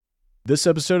This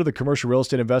episode of the Commercial Real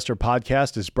Estate Investor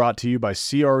Podcast is brought to you by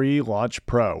CRE Launch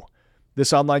Pro.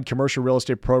 This online commercial real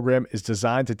estate program is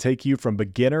designed to take you from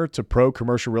beginner to pro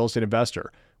commercial real estate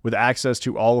investor with access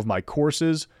to all of my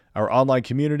courses, our online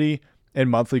community, and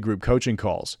monthly group coaching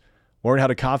calls. Learn how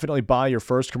to confidently buy your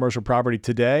first commercial property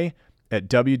today at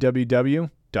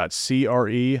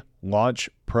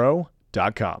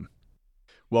www.crelaunchpro.com.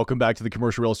 Welcome back to the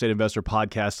Commercial Real Estate Investor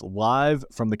Podcast live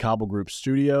from the Cobble Group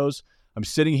studios. I'm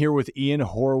sitting here with Ian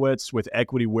Horowitz with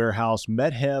Equity Warehouse.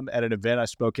 Met him at an event I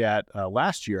spoke at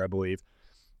last year, I believe,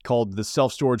 called the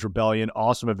Self-Storage Rebellion.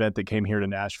 Awesome event that came here to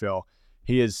Nashville.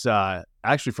 He is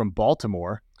actually from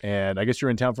Baltimore, and I guess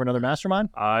you're in town for another mastermind?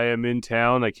 I am in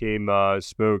town. I came,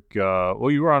 spoke,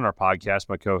 well, you were on our podcast,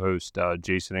 my co-host,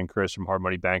 Jason and Chris from Hard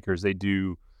Money Bankers. They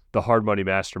do the Hard Money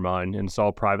Mastermind, and it's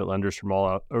all private lenders from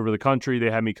all over the country.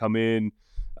 They had me come in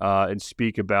and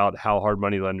speak about how hard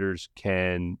money lenders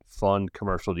can fund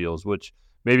commercial deals, which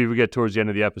maybe if we get towards the end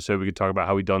of the episode, we could talk about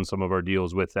how we've done some of our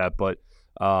deals with that. But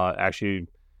actually,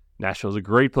 Nashville is a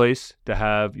great place to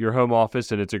have your home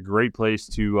office, and it's a great place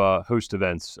to host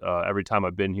events. Every time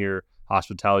I've been here,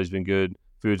 hospitality's been good,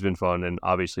 food's been fun, and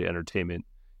obviously entertainment.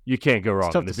 You can't go wrong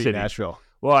It's tough in the to beat city. Nashville.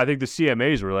 Well, I think the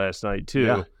CMAs were last night too.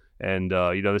 Yeah. And,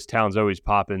 this town's always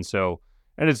popping.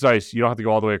 And it's nice. You don't have to go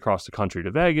all the way across the country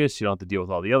to Vegas. You don't have to deal with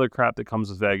all the other crap that comes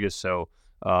with Vegas. So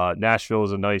Nashville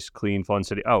is a nice, clean, fun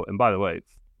city. Oh, and by the way,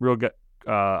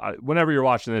 whenever you're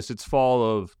watching this, it's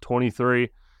fall of 23.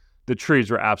 The trees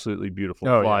were absolutely beautiful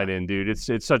flying in, dude.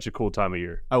 It's such a cool time of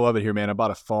year. I love it here, man. I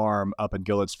bought a farm up in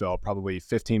Gilletsville, probably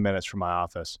 15 minutes from my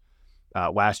office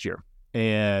last year,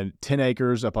 and 10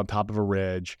 acres up on top of a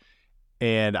ridge.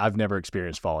 And I've never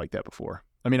experienced fall like that before.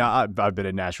 I mean, I've been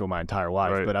in Nashville my entire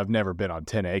life, Right. but I've never been on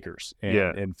 10 acres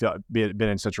and been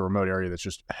in such a remote area that's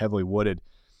just heavily wooded,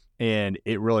 and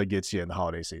it really gets you in the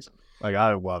holiday season. Like,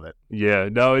 I love it. Yeah,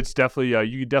 no, it's definitely,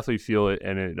 you can definitely feel it,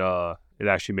 and it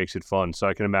actually makes it fun. So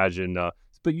I can imagine,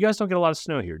 but you guys don't get a lot of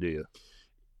snow here, do you?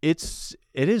 It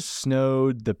has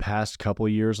snowed the past couple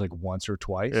of years, like once or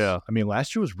twice. Yeah. I mean,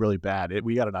 last year was really bad.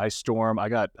 We got an ice storm. I've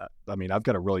got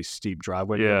a really steep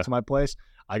driveway to my place.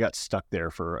 I got stuck there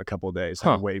for a couple of days,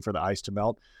 waiting for the ice to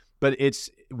melt. But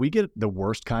we get the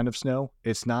worst kind of snow.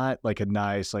 It's not like a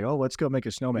nice, like, oh, let's go make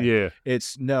a snowman. Yeah.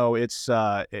 It's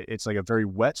like a very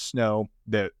wet snow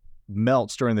that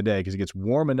melts during the day because it gets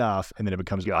warm enough, and then it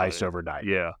becomes ice overnight.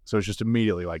 Yeah. So it's just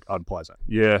immediately like unpleasant.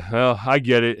 Yeah. Well, I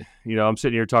get it. I'm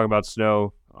sitting here talking about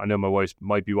snow. I know my wife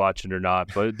might be watching or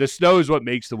not, but the snow is what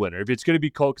makes the winter. If it's going to be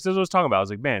cold, because that's what I was talking about. I was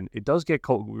like, man, it does get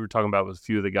cold. We were talking about with a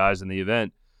few of the guys in the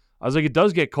event. I was like, it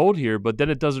does get cold here, but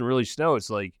then it doesn't really snow. It's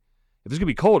like, if it's going to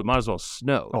be cold, it might as well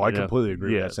snow. Oh, I completely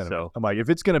agree with that sentiment. So, I'm like, if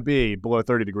it's going to be below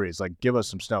 30 degrees, like, give us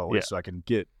some snow at least so I can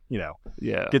get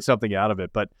something out of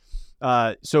it. But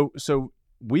so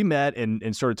we met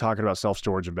and started talking about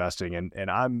self-storage investing, and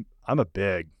I'm a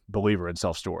big believer in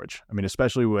self-storage. I mean,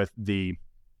 especially with the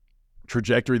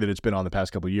trajectory that it's been on the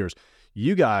past couple of years.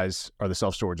 You guys are the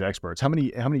self-storage experts. How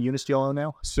many units do y'all own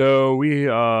now? So we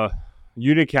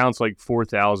unit count's like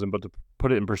 4,000, but to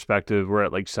put it in perspective, we're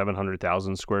at like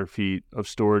 700,000 square feet of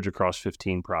storage across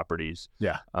 15 properties.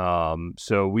 Yeah.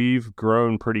 So we've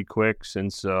grown pretty quick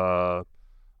since I'd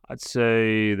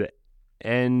say the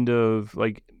end of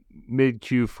like mid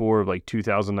Q4 of like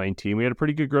 2019. We had a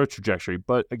pretty good growth trajectory,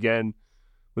 but again,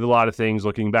 with a lot of things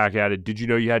looking back at it, did you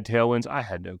know you had tailwinds? I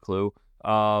had no clue.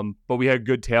 But we had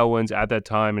good tailwinds at that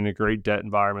time in a great debt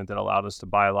environment that allowed us to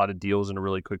buy a lot of deals in a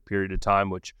really quick period of time,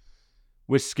 which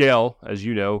with scale, as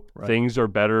you know, things are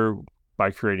better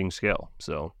by creating scale.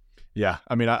 So, yeah,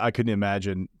 I mean, I couldn't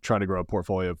imagine trying to grow a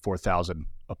portfolio of 4,000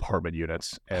 apartment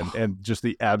units and just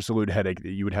the absolute headache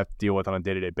that you would have to deal with on a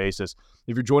day-to-day basis.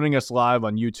 If you're joining us live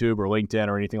on YouTube or LinkedIn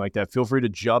or anything like that, feel free to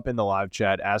jump in the live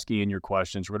chat, ask Ian your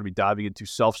questions. We're going to be diving into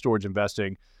self-storage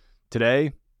investing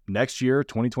today, next year,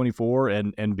 2024,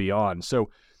 and beyond. So,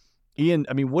 Ian,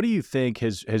 I mean, what do you think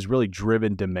has really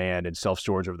driven demand in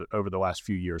self-storage over the last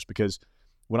few years? Because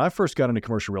when I first got into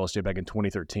commercial real estate back in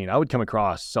 2013, I would come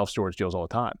across self-storage deals all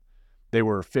the time. They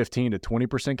were 15 to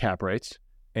 20% cap rates,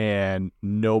 and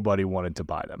nobody wanted to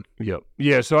buy them. Yep.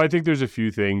 Yeah, so I think there's a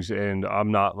few things, and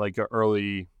I'm not like one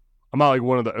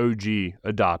of the OG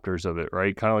adopters of it,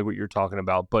 right? Kind of like what you're talking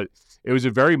about, but it was a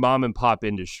very mom and pop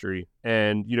industry.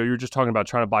 And, you're just talking about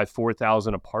trying to buy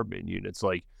 4,000 apartment units.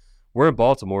 Like, we're in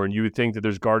Baltimore, and you would think that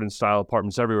there's garden style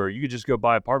apartments everywhere. You could just go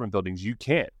buy apartment buildings. You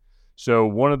can't. So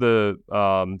one of the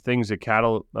things that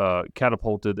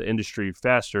catapulted the industry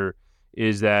faster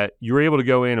is that you were able to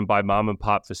go in and buy mom and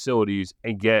pop facilities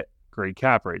and get great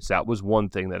cap rates. That was one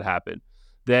thing that happened.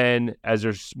 Then as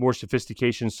there's more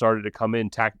sophistication started to come in,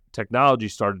 technology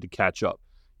started to catch up.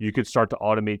 You could start to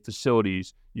automate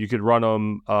facilities. You could run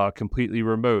them completely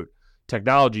remote.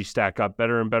 Technology stack got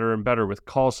better and better and better with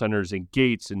call centers and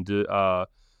gates and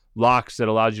locks that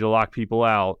allowed you to lock people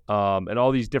out, and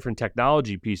all these different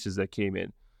technology pieces that came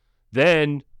in.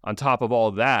 Then on top of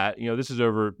all that, this is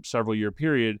over several year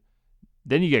period.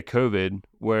 Then you get COVID,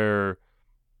 where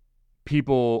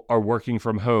people are working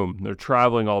from home. They're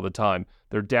traveling all the time.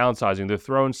 They're downsizing. They're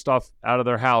throwing stuff out of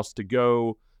their house to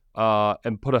go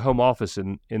and put a home office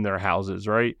in their houses,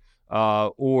 right?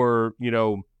 Or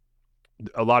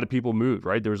a lot of people moved,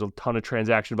 right? There was a ton of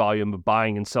transaction volume of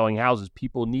buying and selling houses.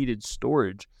 People needed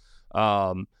storage.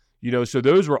 So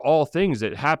those were all things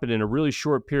that happened in a really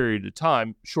short period of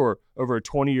time. Sure, over a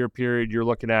 20-year period, you're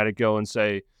looking at it go and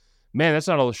say, man, that's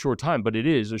not a short time, but it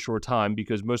is a short time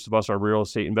because most of us are real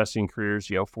estate investing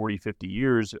careers, 40, 50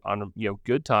 years on a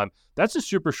good time. That's a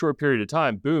super short period of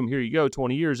time. Boom, here you go,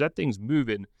 20 years, that thing's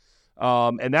moving.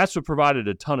 And that's what provided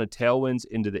a ton of tailwinds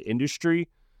into the industry.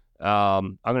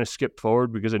 I'm going to skip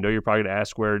forward because I know you're probably going to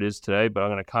ask where it is today, but I'm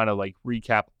going to kind of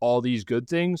recap all these good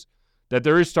things that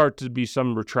there is start to be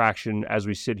some retraction as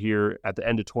we sit here at the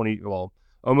end of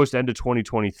almost end of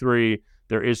 2023.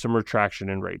 There is some retraction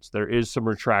in rates. There is some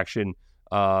retraction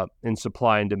in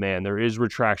supply and demand. There is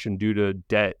retraction due to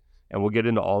debt, and we'll get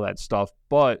into all that stuff.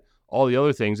 But all the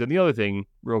other things, and the other thing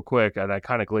real quick, and I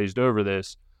kind of glazed over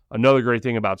this, another great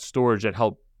thing about storage that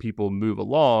helped people move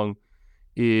along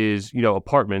is,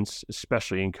 apartments,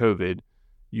 especially in COVID,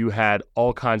 you had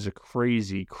all kinds of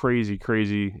crazy,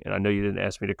 and I know you didn't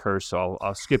ask me to curse, so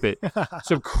I'll skip it.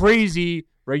 Some crazy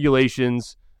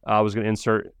regulations. I was going to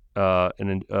insert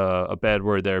a bad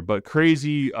word there, but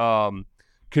crazy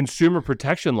consumer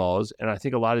protection laws. And I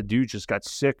think a lot of dudes just got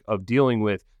sick of dealing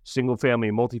with single family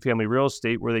and multifamily real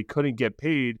estate where they couldn't get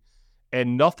paid,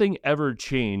 and nothing ever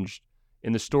changed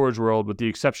in the storage world with the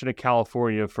exception of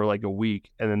California for a week.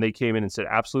 And then they came in and said,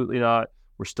 absolutely not.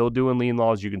 We're still doing lien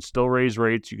laws. You can still raise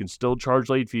rates. You can still charge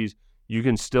late fees. You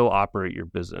can still operate your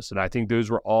business. And I think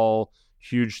those were all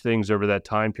huge things over that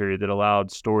time period that allowed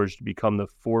storage to become the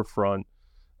forefront.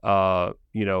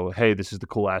 Hey, this is the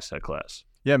cool asset class.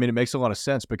 Yeah, I mean, it makes a lot of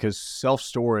sense because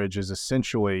self-storage is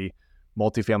essentially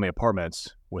multifamily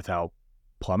apartments without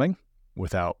plumbing,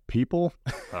 without people,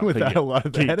 without a lot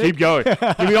of the keep going.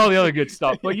 Give me all the other good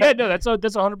stuff. But yeah, no, that's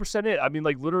 100% it. I mean,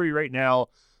 literally right now,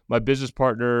 my business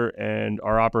partner and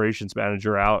our operations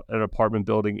manager out at an apartment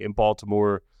building in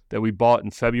Baltimore that we bought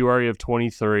in February of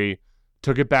 23,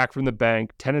 took it back from the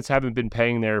bank. Tenants haven't been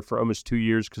paying there for almost 2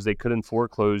 years because they couldn't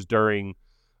foreclose during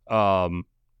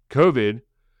COVID.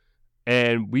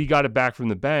 And we got it back from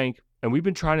the bank, and we've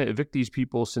been trying to evict these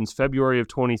people since February of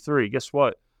 23. Guess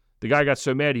what? The guy got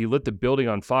so mad, he lit the building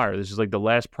on fire. This is the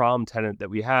last problem tenant that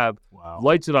we have. Wow.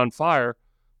 Lights it on fire.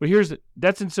 But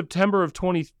that's in September.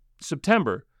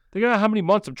 Think about how many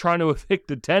months I'm trying to evict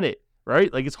the tenant, right?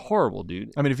 It's horrible,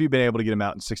 dude. I mean, if you'd been able to get them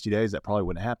out in 60 days, that probably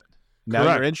wouldn't happen. Now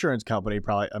Correct. Your insurance company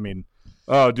probably,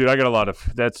 Oh, dude, I got a lot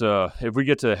of, that's, if we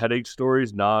get to headache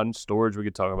stories, non-storage, we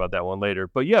could talk about that one later.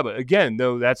 But yeah, but again,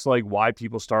 though, that's why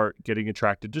people start getting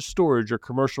attracted to storage or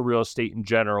commercial real estate in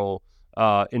general,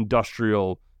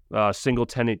 industrial, single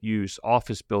tenant use,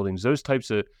 office buildings, those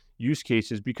types of use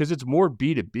cases, because it's more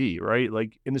B2B, right?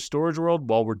 In the storage world,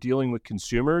 while we're dealing with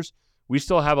consumers, we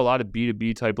still have a lot of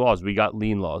B2B type laws. We got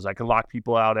lien laws. I can lock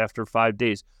people out after 5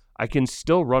 days. I can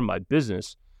still run my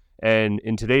business. And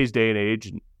in today's day and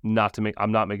age,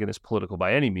 I'm not making this political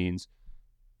by any means,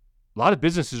 a lot of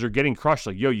businesses are getting crushed.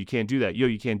 Yo, you can't do that. Yo,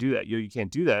 you can't do that. Yo, you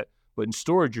can't do that. But in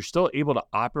storage, you're still able to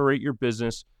operate your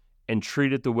business and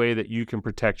treat it the way that you can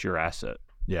protect your asset.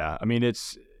 Yeah. I mean,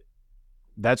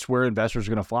 that's where investors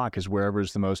are going to flock, is wherever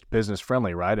is the most business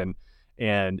friendly, right?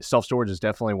 And self-storage is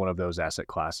definitely one of those asset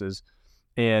classes.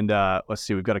 And let's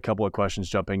see, we've got a couple of questions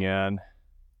jumping in.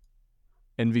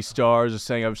 Envy Stars is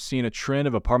saying, I've seen a trend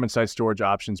of apartment site storage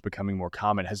options becoming more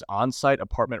common. Has on-site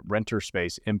apartment renter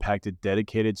space impacted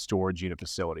dedicated storage unit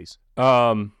facilities?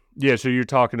 Yeah, so you're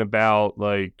talking about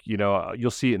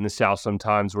you'll see it in the South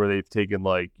sometimes where they've taken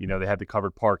they have the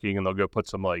covered parking and they'll go put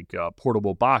some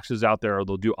portable boxes out there, or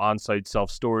they'll do on-site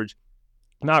self-storage.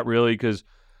 Not really, because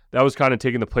that was kind of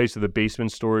taking the place of the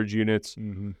basement storage units.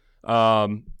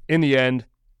 Mm-hmm. In the end,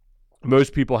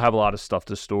 most people have a lot of stuff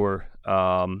to store,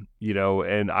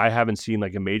 and I haven't seen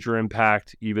a major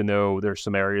impact, even though there's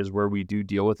some areas where we do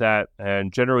deal with that.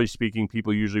 And generally speaking,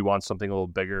 people usually want something a little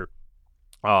bigger,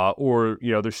 or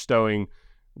they're stowing.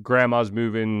 Grandma's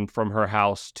moving from her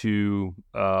house to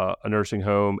a nursing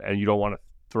home, and you don't want to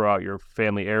throw out your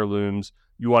family heirlooms.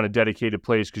 You want a dedicated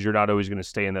place because you're not always going to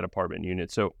stay in that apartment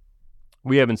unit. So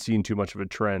we haven't seen too much of a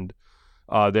trend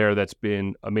there that's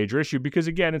been a major issue because,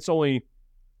 again, it's only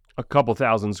a couple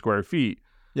thousand square feet.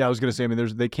 Yeah, I was going to say, I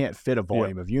mean, they can't fit a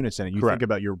volume of units in it. You Correct. think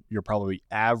about your probably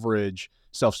average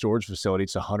self-storage facility,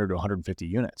 it's 100 to 150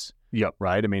 units. Yep.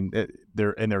 Right? I mean,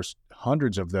 there's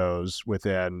hundreds of those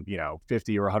within,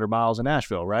 50 or 100 miles of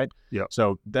Nashville, right? Yep.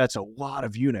 So that's a lot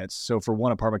of units. So for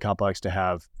one apartment complex to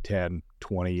have 10,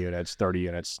 20 units, 30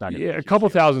 units, it's not going to be a couple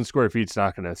thousand square feet is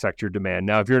not going to affect your demand.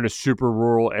 Now, if you're in a super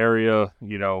rural area,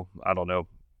 I don't know,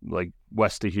 like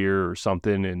west of here or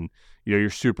something, and you're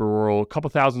super rural, a couple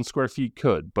thousand square feet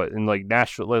could. But in like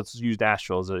Nashville, let's use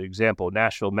Nashville as an example.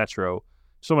 Nashville Metro,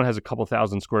 someone has a couple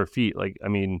thousand square feet. Like, I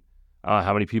mean,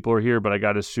 how many people are here, but I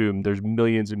got to assume there's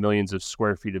millions and millions of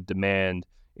square feet of demand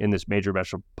in this major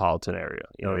metropolitan area.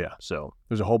 Yeah. So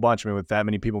there's a whole bunch. I mean, with that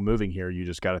many people moving here, you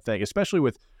just got to think, especially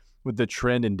with the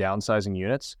trend in downsizing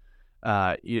units.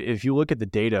 If you look at the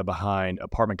data behind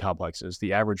apartment complexes,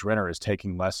 the average renter is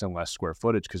taking less and less square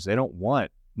footage because they don't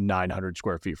want 900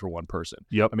 square feet for one person.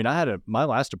 Yep. I mean, my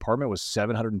last apartment was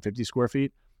 750 square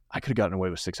feet. I could have gotten away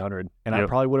with 600, and I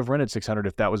probably would have rented 600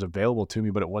 if that was available to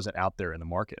me, but it wasn't out there in the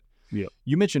market. Yeah.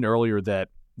 You mentioned earlier that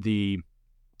the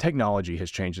technology has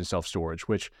changed in self-storage,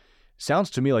 which sounds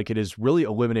to me like it has really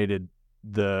eliminated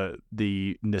the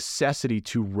necessity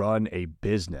to run a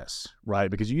business, right?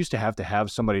 Because you used to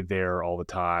have somebody there all the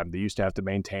time. They used to have to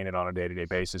maintain it on a day-to-day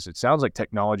basis. It sounds like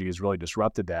technology has really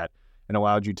disrupted that and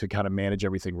allowed you to kind of manage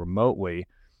everything remotely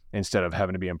instead of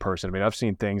having to be in person. I mean, I've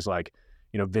seen things like,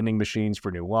 vending machines for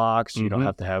new locks. You don't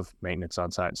have to have maintenance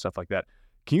on site and stuff like that.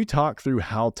 Can you talk through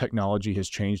how technology has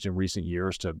changed in recent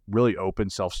years to really open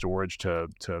self-storage to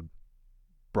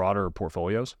broader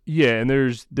portfolios? Yeah, and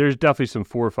there's definitely some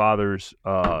forefathers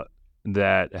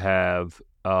that have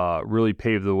really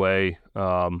paved the way.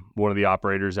 One of the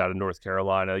operators out of North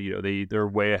Carolina, they're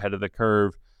way ahead of the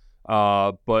curve.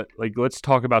 But like, let's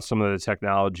talk about some of the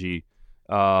technology.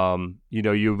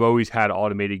 You've always had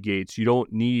automated gates. You don't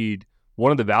need.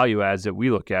 One of the value adds that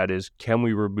we look at is, can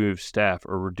we remove staff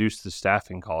or reduce the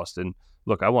staffing cost? And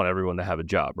look, I want everyone to have a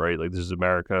job, right? Like, this is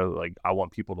America. Like, I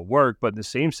want people to work. But in the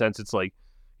same sense, it's like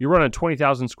you're running a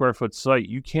 20,000 square foot site.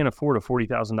 You can't afford a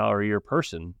 $40,000 a year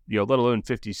person, let alone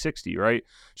 50, 60, right?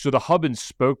 So the hub and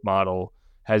spoke model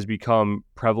has become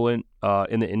prevalent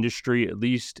in the industry, at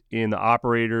least in the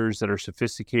operators that are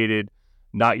sophisticated,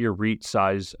 not your REIT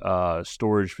size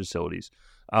storage facilities.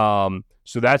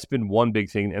 So that's been one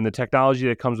big thing. And the technology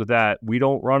that comes with that, we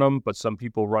don't run them, but some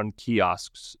people run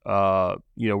kiosks, where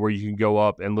you can go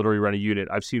up and literally rent a unit.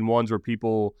 I've seen ones where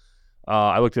people,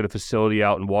 I looked at a facility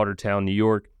out in Watertown, New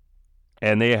York,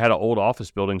 and they had an old office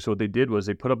building. So what they did was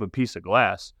they put up a piece of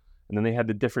glass, and then they had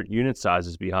the different unit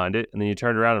sizes behind it. And then you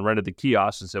turned around and rented the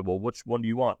kiosk and said, well, which one do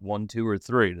you want? 1, 2, or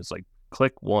 3? And it's like,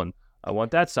 click 1. I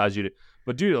want that size unit.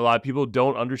 But dude, a lot of people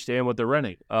don't understand what they're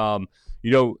renting.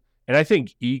 And I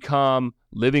think e-com,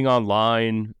 living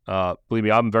online, believe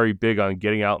me, I'm very big on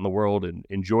getting out in the world and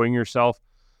enjoying yourself.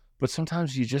 But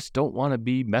sometimes you just don't want to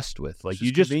be messed with. Like,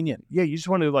 you just convenient. Yeah, you just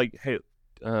want to like, hey,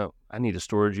 I need a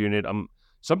storage unit.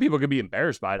 Some people could be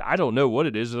embarrassed by it. I don't know what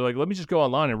it is. They're like, let me just go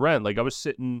online and rent. Like, I was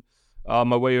sitting on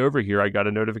my way over here. I got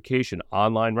a notification,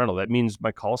 online rental. That means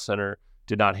my call center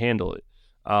did not handle it.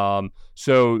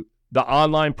 So the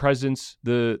online presence,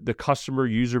 the customer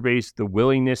user base, the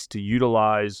willingness to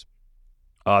utilize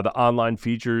the online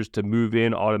features to move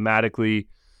in automatically.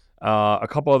 A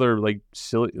couple other like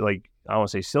silly, like I don't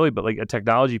want to say silly, but like a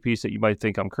technology piece that you might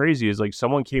think I'm crazy is like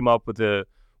someone came up with a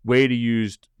way to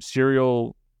use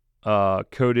serial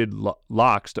coded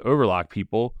locks to overlock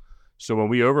people. So when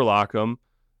we overlock them,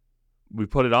 we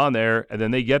put it on there, and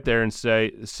then they get there and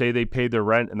say they paid their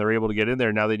rent and they're able to get in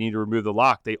there. Now they need to remove the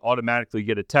lock. They automatically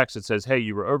get a text that says, hey,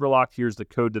 you were overlocked. Here's the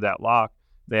code to that lock.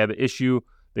 They have an issue.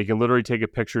 They can literally take a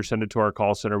picture, send it to our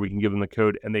call center. We can give them the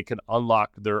code, and they can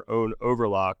unlock their own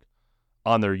overlock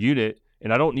on their unit.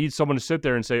 And I don't need someone to sit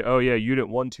there and say, oh, yeah, unit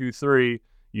 1, 2, 3,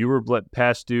 you were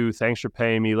past due. Thanks for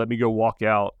paying me. Let me go walk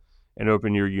out and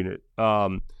open your unit.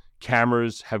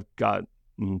 Cameras have got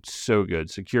so good.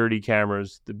 Security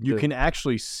cameras. You can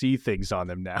actually see things on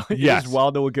them now. Yes. It's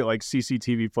wild to look at like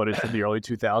CCTV footage from the early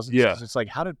 2000s. Yeah. It's like,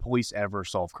 how did police ever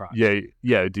solve crime?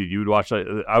 Yeah, dude. You would watch.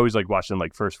 I always like watching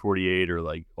like First 48 or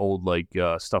like old like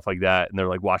stuff like that, and they're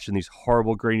like watching these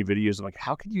horrible grainy videos. I'm like,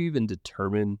 how could you even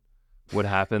determine what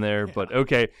happened there? Yeah. But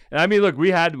okay. And I mean, look,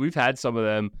 we've had some of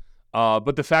them,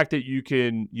 but the fact that you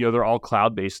can, they're all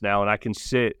cloud based now, and I can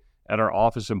sit at our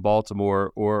office in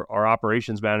Baltimore, or our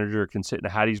operations manager can sit in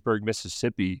Hattiesburg,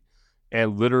 Mississippi,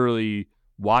 and literally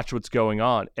watch what's going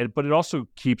on. But it also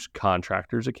keeps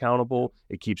contractors accountable.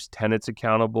 It keeps tenants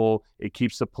accountable. It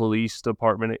keeps the police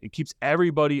department. It keeps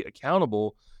everybody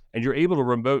accountable, and you're able to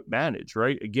remote manage,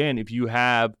 right? Again, if you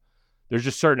have, there's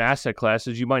just certain asset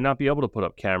classes you might not be able to put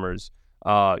up cameras. You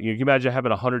can imagine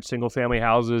having 100 single-family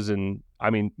houses, and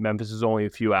I mean, Memphis is only a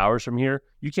few hours from here.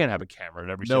 You can't have a camera in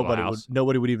every single house.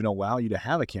 Nobody would even allow you to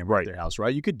have a camera at their house,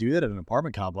 right? You could do that at an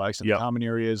apartment complex, in the common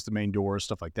areas, the main doors,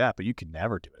 stuff like that, but you could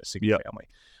never do it at a single family.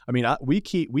 I mean,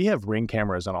 we have Ring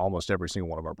cameras on almost every single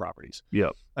one of our properties.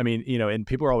 Yep. I mean, and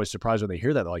people are always surprised when they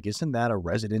hear that. They're like, isn't that a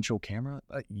residential camera?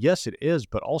 Yes, it is,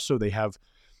 but also they have,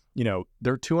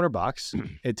 they're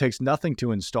 $200. It takes nothing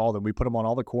to install them. We put them on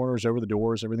all the corners, over the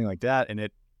doors, everything like that, and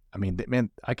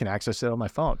I can access it on my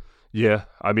phone. Yeah.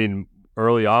 I mean,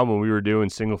 early on when we were doing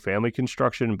single family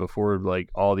construction, before like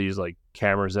all these like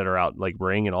cameras that are out like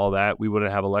Ring and all that, we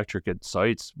wouldn't have electric at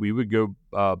sites. We would go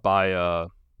buy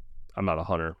I'm not a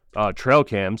hunter, trail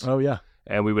cams. Oh yeah.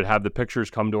 And we would have the pictures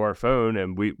come to our phone,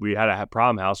 and we had a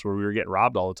problem house where we were getting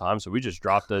robbed all the time. So we just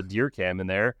dropped a deer cam in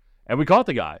there and we caught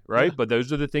the guy, right? Yeah. But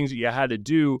those are the things that you had to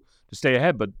do to stay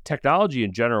ahead. But technology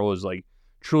in general is like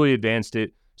truly advanced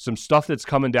it. Some stuff that's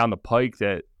coming down the pike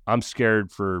that I'm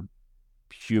scared for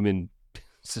human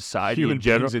society in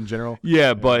general.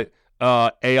 Yeah, but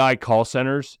AI call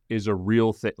centers is a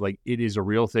real thing. Like, it is a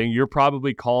real thing. You're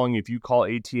probably calling, if you call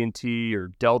AT&T or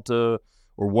Delta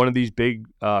or one of these big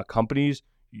companies,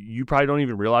 you probably don't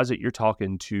even realize that you're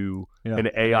talking to an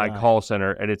AI call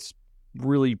center, and it's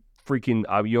really freaking,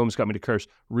 you almost got me to curse,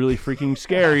 really freaking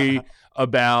scary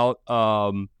about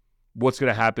what's going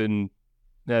to happen.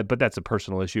 But that's a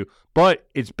personal issue. But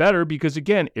it's better because,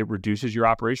 again, it reduces your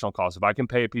operational costs. If I can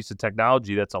pay a piece of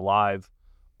technology that's alive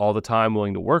all the time,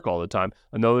 willing to work all the time.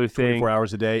 Another thing, 24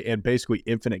 hours a day, and basically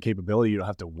infinite capability. You don't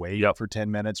have to wait for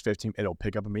 10 minutes, 15. It'll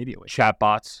pick up immediately.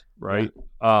 Chatbots, right?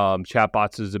 Yeah.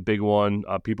 Chatbots is a big one.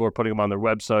 People are putting them on their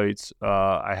websites.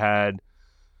 I had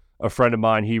a friend of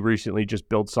mine, he recently just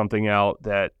built something out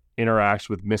that interacts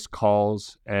with missed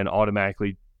calls and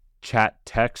automatically chat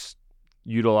text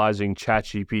utilizing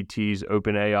ChatGPT's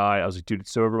OpenAI. I was like, dude,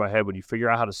 it's so over my head. When you figure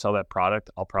out how to sell that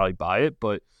product, I'll probably buy it.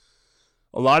 But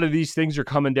a lot of these things are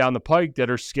coming down the pike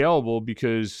that are scalable,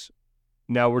 because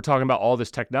now we're talking about all this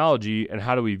technology, and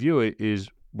how do we view it is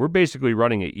we're basically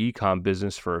running an e-com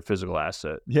business for a physical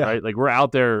asset, right? Like, we're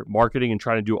out there marketing and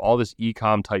trying to do all this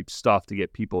e-com type stuff to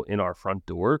get people in our front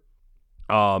door.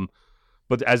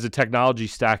 But as the technology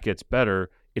stack gets better,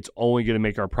 it's only going to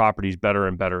make our properties better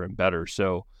and better and better.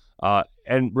 So,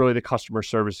 and really the customer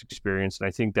service experience. And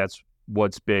I think that's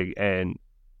what's big. And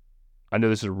I know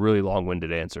this is a really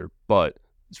long-winded answer, but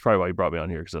it's probably why you brought me on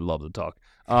here, because I love to talk.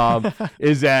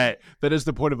 Is that is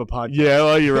the point of a podcast? Yeah,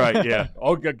 well, you're right. Yeah.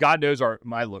 Oh, God knows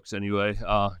my looks anyway.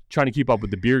 Trying to keep up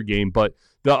with the beer game, but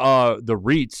the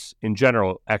REITs in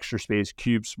general, Extra Space,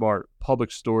 Cube Smart,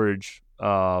 Public Storage.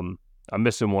 I'm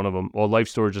missing one of them. Well, Life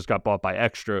Storage just got bought by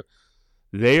Extra.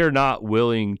 They are not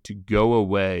willing to go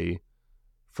away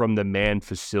from the manned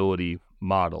facility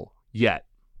model yet.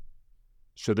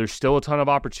 So there's still a ton of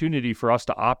opportunity for us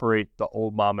to operate the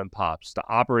old mom and pops, to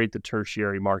operate the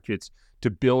tertiary markets, to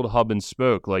build hub and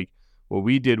spoke. Like, what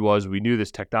we did was we knew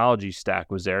this technology stack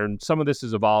was there, and some of this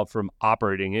has evolved from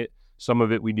operating it. Some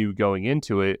of it we knew going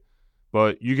into it,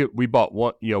 but we bought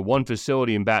one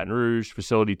facility in Baton Rouge.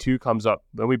 Facility 2 comes up,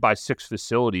 then we buy 6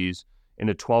 facilities in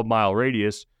a 12-mile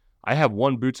radius. I have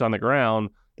one boots on the ground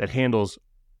that handles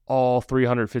all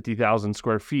 350,000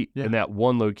 square feet in that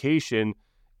one location.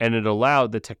 And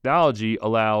the technology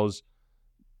allows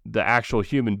the actual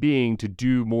human being to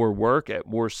do more work at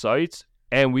more sites,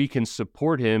 and we can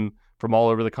support him from all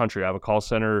over the country. I have a call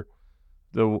center,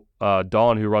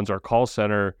 Dawn, who runs our call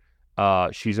center,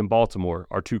 she's in Baltimore.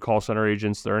 Our 2 call center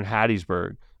agents, they're in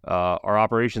Hattiesburg. Our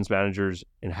operations managers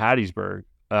in Hattiesburg.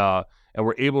 And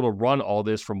we're able to run all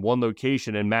this from one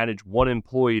location and manage one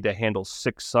employee to handle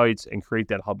 6 sites and create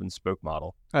that hub and spoke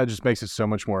model. That just makes it so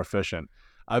much more efficient.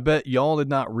 I bet y'all did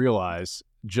not realize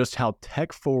just how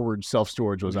tech-forward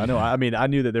self-storage was. I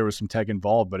knew that there was some tech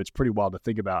involved, but it's pretty wild to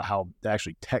think about how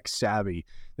actually tech-savvy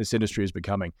this industry is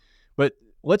becoming. But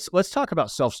let's talk about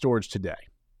self-storage today,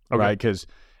 right? Because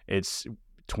it's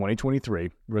 2023.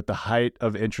 We're at the height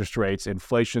of interest rates.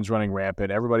 Inflation's running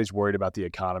rampant. Everybody's worried about the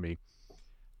economy.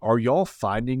 Are y'all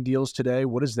finding deals today?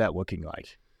 What is that looking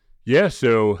like? Yeah,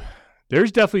 so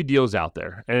there's definitely deals out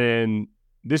there. And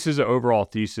this is an overall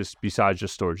thesis besides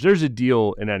just storage. There's a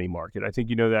deal in any market. I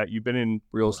think you know that. You've been in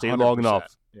real estate long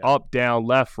enough. Yeah. Up, down,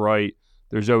 left, right,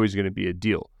 there's always going to be a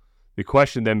deal. The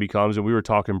question then becomes, and we were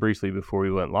talking briefly before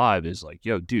we went live, is like,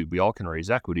 yo, dude, we all can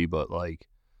raise equity, but like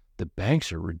the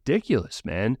banks are ridiculous,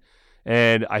 man.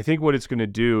 And I think what it's going to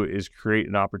do is create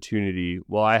an opportunity.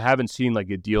 Well, I haven't seen like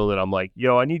a deal that I'm like,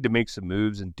 I need to make some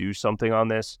moves and do something on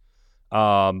this.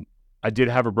 I did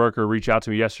have a broker reach out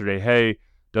to me yesterday. Hey,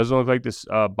 doesn't look like this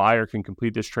buyer can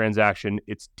complete this transaction.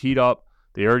 It's teed up.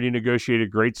 They already negotiated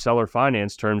great seller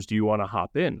finance terms. Do you want to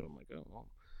hop in? I'm like, oh, well,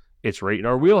 it's right in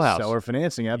our wheelhouse. Seller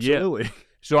financing, absolutely. Yeah.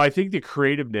 So I think the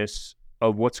creativeness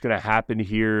of what's going to happen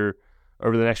here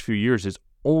over the next few years is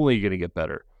only going to get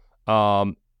better.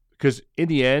 Because in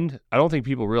the end, I don't think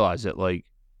people realize it. Like,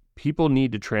 people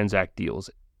need to transact deals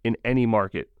in any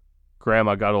market.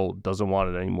 Grandma got old, doesn't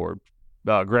want it anymore.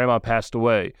 Grandma passed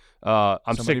away.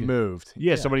 Somebody moved.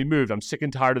 Yeah, somebody moved. I'm sick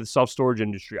and tired of the self-storage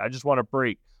industry. I just want a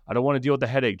break. I don't want to deal with the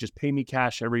headache. Just pay me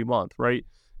cash every month, right?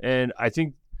 And I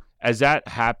think as that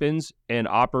happens and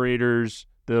operators,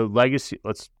 the legacy,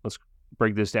 let's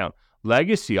break this down.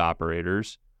 Legacy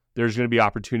operators, there's going to be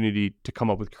opportunity to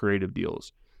come up with creative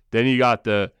deals. Then you got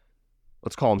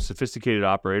let's call them sophisticated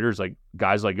operators, like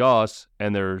guys like us,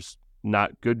 and there's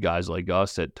not good guys like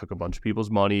us that took a bunch of people's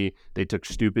money. They took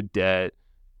stupid debt,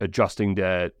 adjusting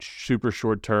debt, super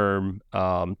short-term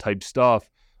type stuff,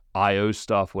 IO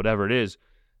stuff, whatever it is.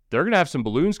 They're going to have some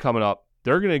balloons coming up.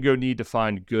 They're going to go need to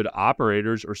find good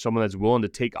operators or someone that's willing to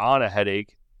take on a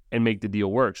headache and make the deal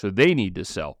work. So they need to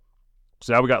sell.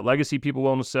 So now we got legacy people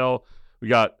willing to sell. We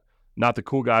got not the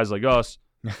cool guys like us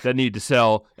that need to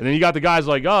sell. And then you got the guys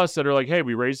like us that are like, hey,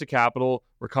 we raised the capital.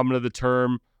 We're coming to the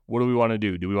term. What do we want to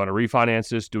do? Do we want to refinance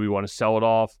this? Do we want to sell it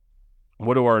off?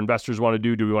 What do our investors want to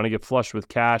do? Do we want to get flush with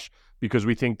cash because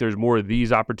we think there's more of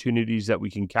these opportunities that we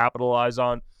can capitalize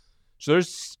on? So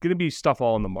there's going to be stuff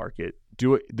all in the market.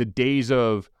 The days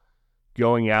of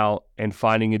going out and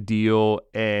finding a deal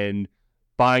and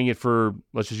buying it for,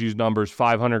 let's just use numbers,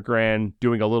 $500,000,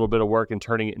 doing a little bit of work and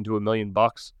turning it into $1 million,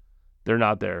 they're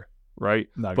not there, right?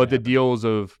 But the deals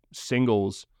of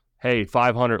singles, hey,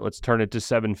 500, let's turn it to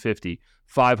 750.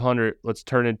 500, let's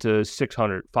turn it to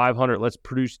 600. 500, let's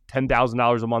produce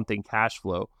 $10,000 a month in cash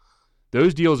flow.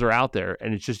 Those deals are out there,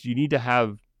 and it's just you need to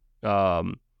have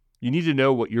you need to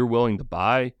know what you're willing to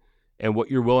buy and what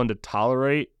you're willing to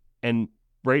tolerate. And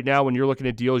right now, when you're looking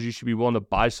at deals, you should be willing to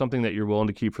buy something that you're willing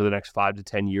to keep for the next 5 to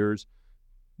 10 years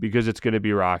because it's going to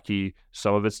be rocky.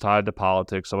 Some of it's tied to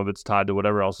politics. Some of it's tied to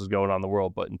whatever else is going on in the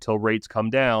world. But until rates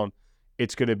come down,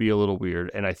 it's going to be a little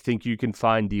weird. And I think you can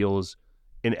find deals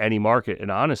in any market. And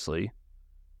honestly,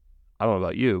 I don't know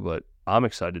about you, but I'm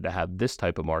excited to have this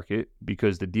type of market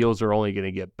because the deals are only going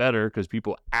to get better because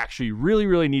people actually really,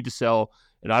 really need to sell.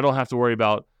 And I don't have to worry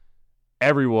about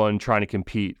everyone trying to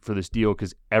compete for this deal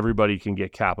because everybody can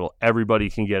get capital.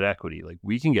 Everybody can get equity. Like,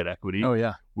 we can get equity. Oh,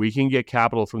 yeah. We can get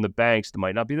capital from the banks that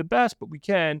might not be the best, but we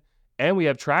can. And we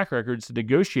have track records to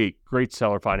negotiate great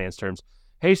seller finance terms.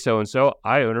 Hey, so-and-so,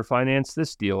 I owner finance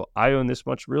this deal. I own this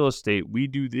much real estate. We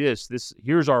do this.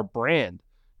 Here's our brand.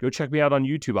 Go check me out on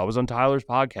YouTube. I was on Tyler's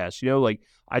podcast. Like,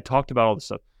 I talked about all this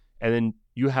stuff. And then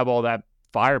you have all that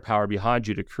firepower behind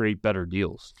you to create better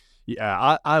deals.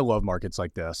 Yeah, I love markets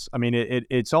like this. I mean,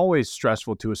 it's always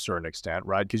stressful to a certain extent,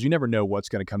 right? Because you never know what's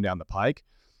going to come down the pike.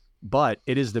 But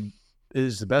it is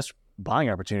the best buying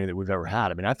opportunity that we've ever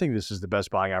had. I mean, I think this is the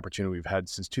best buying opportunity we've had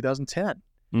since 2010.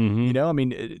 Mm-hmm. I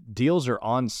mean, deals are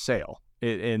on sale.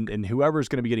 And whoever's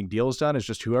going to be getting deals done is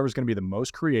just whoever's going to be the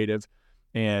most creative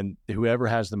and whoever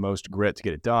has the most grit to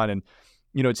get it done. And,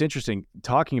 it's interesting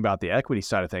talking about the equity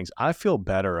side of things. I feel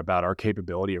better about our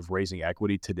capability of raising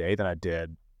equity today than I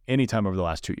did anytime over the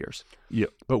last 2 years. Yeah.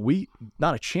 But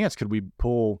not a chance could we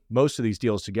pull most of these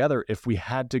deals together if we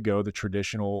had to go the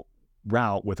traditional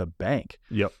route with a bank.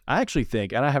 Yep. I actually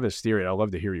think, and I have this theory, and I'd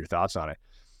love to hear your thoughts on it.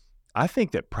 I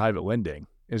think that private lending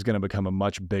is going to become a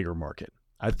much bigger market.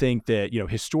 I think that,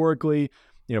 historically,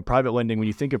 private lending, when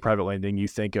you think of private lending, you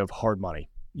think of hard money.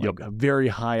 Yep. A very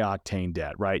high octane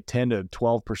debt, right? 10 to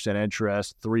 12%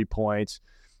 interest, 3 points.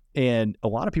 And a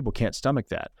lot of people can't stomach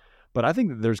that. But I think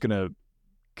that there's going to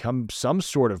come some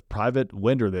sort of private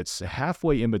lender that's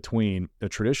halfway in between a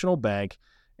traditional bank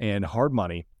and hard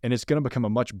money. And it's going to become a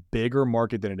much bigger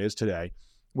market than it is today,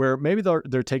 where maybe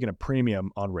they're taking a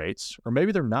premium on rates, or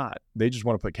maybe they're not. They just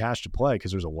want to put cash to play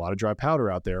because there's a lot of dry powder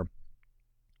out there.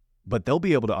 But they'll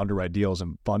be able to underwrite deals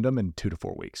and fund them in 2 to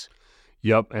 4 weeks.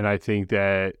 Yep. And I think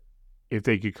that if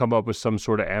they could come up with some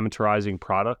sort of amortizing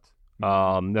product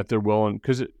that they're willing,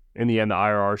 because in the end, the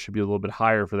IRR should be a little bit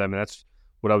higher for them. And that's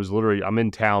what I'm in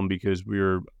town because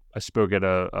I spoke at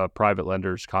a private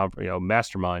lenders conference,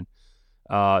 mastermind.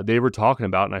 They were talking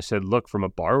about, and I said, look, from a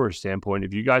borrower standpoint,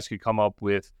 if you guys could come up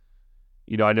with,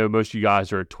 I know most of you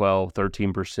guys are at 12,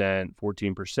 13%,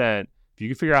 14%. If you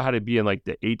can figure out how to be in like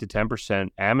the 8 to 10%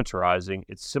 amortizing,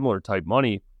 it's similar type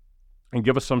money. and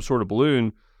give us some sort of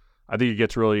balloon, I think it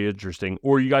gets really interesting.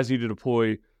 Or you guys need to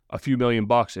deploy a few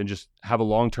 $1,000,000 and just have a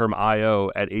long-term IO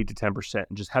at 8 to 10%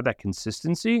 and just have that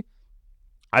consistency.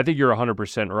 I think you're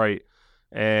 100% right.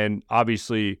 And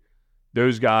obviously,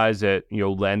 those guys that,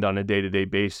 lend on a day-to-day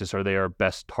basis, are they our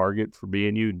best target for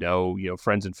B&U? No.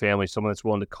 Friends and family, someone that's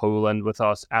willing to co-lend with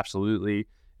us, absolutely.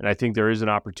 And I think there is an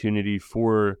opportunity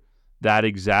for that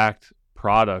exact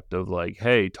product of like,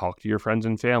 hey, talk to your friends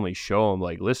and family, show them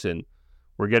like, listen,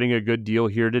 we're getting a good deal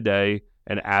here today.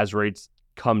 And as rates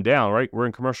come down, right? We're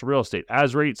in commercial real estate.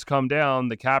 As rates come down,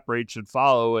 the cap rate should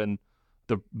follow and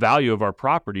the value of our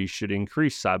property should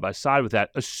increase side by side with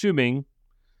that, assuming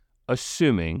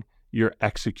you're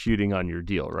executing on your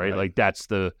deal, right? Like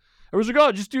that's I was like,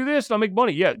 oh, just do this and I'll make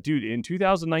money. Yeah, dude, in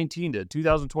 2019 to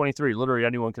 2023, literally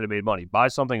anyone could have made money. Buy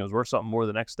something that was worth something more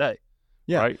the next day.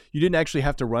 Yeah, right? You didn't actually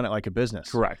have to run it like a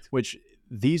business. Correct. Which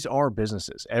these are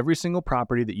businesses. Every single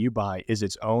property that you buy is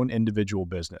its own individual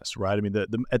business, right? I mean,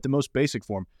 at the most basic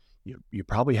form, you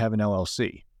probably have an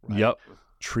LLC. Right? Yep.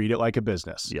 Treat it like a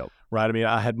business. Yep. Right. I mean,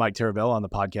 I had Mike Taravella on the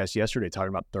podcast yesterday talking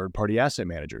about third-party asset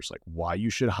managers, like why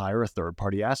you should hire a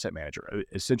third-party asset manager,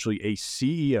 essentially a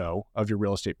CEO of your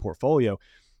real estate portfolio.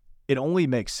 It only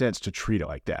makes sense to treat it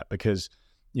like that because,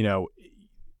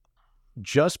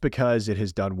 just because it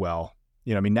has done well,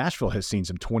 Nashville has seen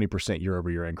some 20%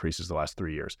 year-over-year increases the last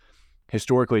 3 years.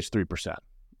 Historically, it's 3%.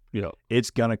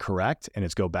 It's going to correct and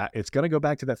it's going to go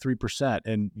back to that 3%.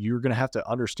 And you're going to have to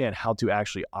understand how to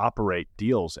actually operate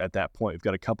deals at that point. We've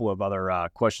got a couple of other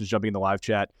questions jumping in the live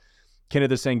chat.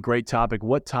 Kenneth is saying, great topic.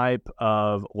 What type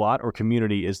of lot or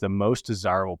community is the most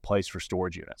desirable place for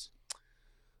storage units?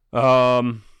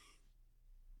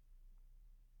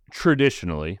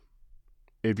 Traditionally,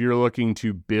 if you're looking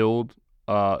to build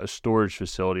a storage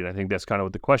facility, and I think that's kind of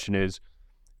what the question is,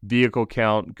 vehicle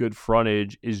count, good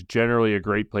frontage is generally a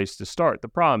great place to start. The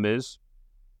problem is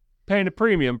paying a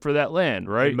premium for that land,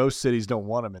 right? And most cities don't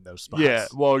want them in those spots. Yeah,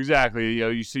 well, exactly.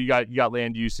 You got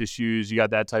land use issues, you got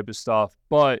that type of stuff.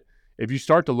 But if you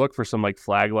start to look for some like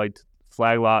flag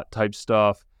lot type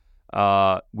stuff,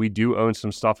 we do own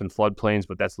some stuff in floodplains,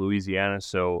 but that's Louisiana,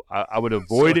 so I would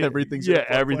avoid it. Everything's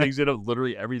everything's in a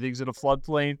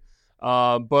floodplain.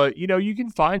 But you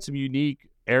can find some unique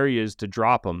areas to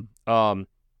drop them.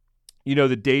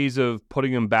 The days of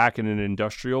putting them back in an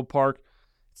industrial park,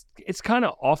 it's kind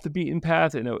of off the beaten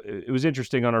path. And it was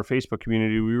interesting on our Facebook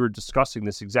community. We were discussing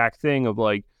this exact thing of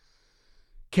like,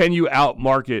 can you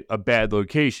outmarket a bad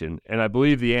location? And I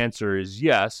believe the answer is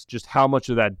yes. Just how much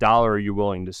of that dollar are you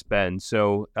willing to spend?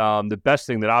 So the best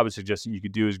thing that I would suggest that you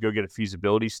could do is go get a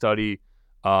feasibility study,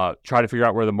 try to figure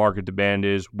out where the market demand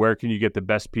is, where can you get the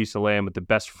best piece of land with the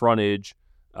best frontage,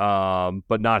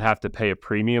 but not have to pay a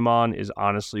premium on is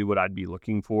honestly what I'd be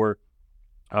looking for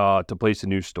to place a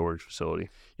new storage facility.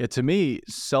 Yeah, to me,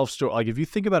 self-storage, like if you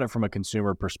think about it from a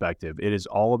consumer perspective, it is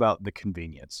all about the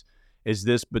convenience. Is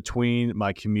this between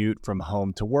my commute from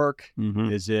home to work?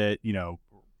 Mm-hmm. Is it,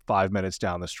 5 minutes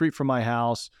down the street from my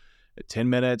house, 10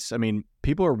 minutes? I mean,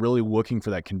 people are really looking for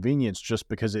that convenience just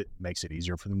because it makes it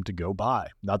easier for them to go by.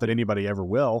 Not that anybody ever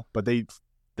will, but they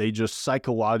just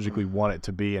psychologically want it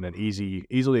to be in an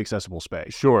easily accessible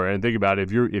space. Sure, and think about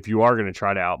it. If you are going to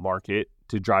try to outmarket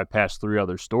to drive past 3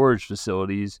 other storage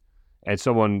facilities, and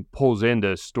someone pulls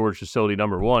into storage facility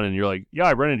number 1, and you're like, "Yeah,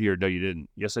 I rented here." No, you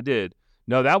didn't. Yes, I did.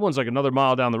 No, that one's like another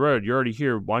mile down the road. You're already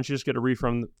here. Why don't you just get a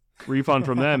refund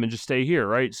from them and just stay here,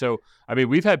 right? So, I mean,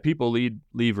 we've had people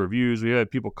leave reviews. We've had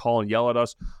people call and yell at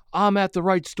us. I'm at the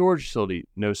right storage facility.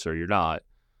 No, sir, you're not.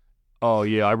 Oh,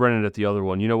 yeah, I rented at the other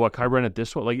one. You know what? Can I rent at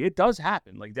this one? Like, it does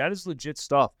happen. Like, that is legit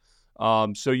stuff.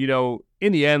 So,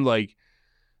 in the end, like,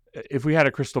 if we had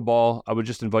a crystal ball, I would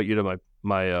just invite you to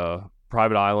my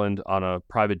private island on a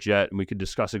private jet, and we could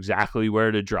discuss exactly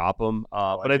where to drop them.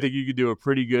 But I think you could do a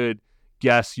pretty good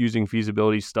guess using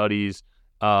feasibility studies,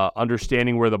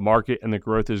 understanding where the market and the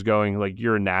growth is going. Like,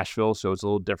 you're in Nashville, so it's a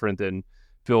little different than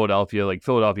Philadelphia. Like,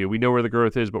 Philadelphia, we know where the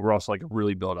growth is, but we're also like a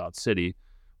really built out city,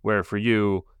 where for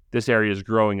you, this area is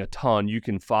growing a ton. You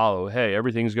can follow, hey,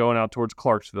 everything's going out towards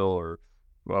Clarksville, or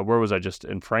where was I just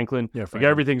in Franklin? Yeah, Franklin. Like,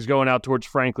 everything's going out towards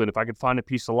Franklin. If I could find a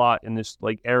piece of lot in this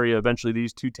like area, eventually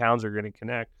these 2 towns are going to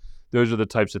connect. Those are the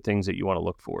types of things that you want to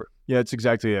look for. Yeah, it's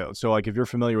exactly it. So like if you're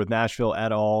familiar with Nashville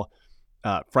at all,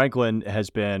 Franklin has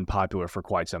been popular for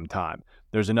quite some time.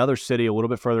 There's another city a little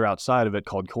bit further outside of it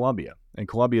called Columbia, and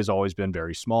Columbia has always been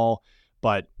very small,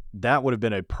 but that would have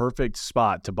been a perfect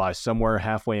spot to buy somewhere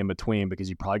halfway in between because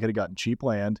you probably could have gotten cheap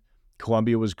land.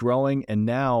 Columbia was growing, and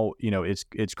now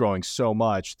it's growing so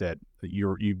much that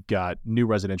you've got new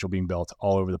residential being built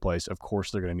all over the place. Of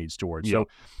course, they're going to need storage. Yep. So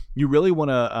you really want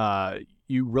to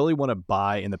you really want to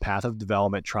buy in the path of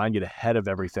development, try and get ahead of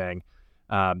everything,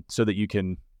 so that you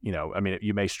can,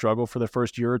 you may struggle for the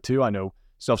first year or two. I know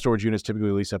self-storage units typically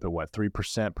lease up at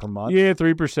 3% per month? Yeah,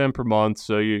 3% per month.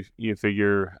 So you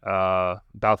figure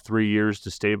about 3 years to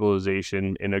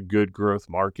stabilization in a good growth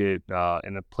market,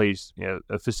 in a place,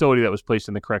 a facility that was placed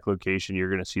in the correct location. You're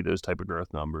going to see those type of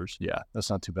growth numbers. Yeah, that's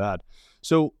not too bad.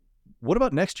 So, what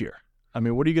about next year? I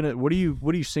mean, what are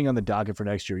you seeing on the docket for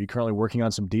next year? Are you currently working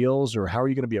on some deals, or how are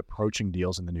you going to be approaching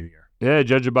deals in the new year? Yeah,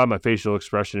 judging by my facial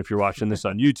expression, if you're watching this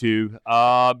on YouTube,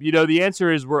 the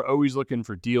answer is we're always looking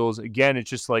for deals. Again, it's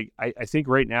just like, I think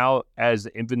right now, as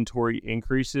the inventory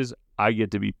increases, I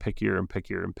get to be pickier and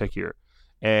pickier and pickier.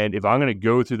 And if I'm going to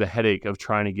go through the headache of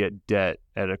trying to get debt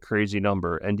at a crazy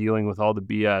number and dealing with all the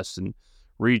BS and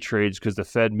retrades because the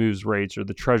Fed moves rates or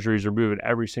the treasuries are moving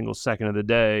every single second of the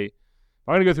day, if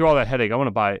I'm going to go through all that headache, I want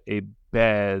to buy a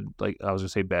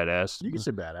badass. You can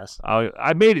say badass.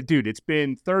 I made it, dude. It's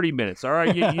been 30 minutes. All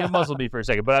right, you muzzled me for a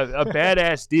second, but a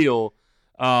badass deal.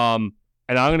 And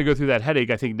I'm going to go through that headache.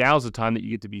 I think now's the time that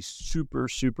you get to be super,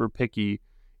 super picky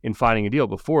in finding a deal.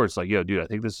 Before, it's like, yo, dude, I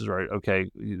think this is right. Okay,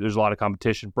 there's a lot of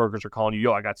competition. Brokers are calling you.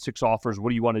 Yo, I got 6 offers. What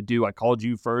do you want to do? I called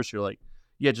you first. You're like,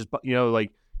 yeah, just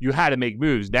you had to make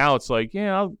moves. Now it's like,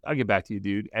 yeah, I'll get back to you,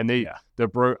 dude. And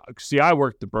I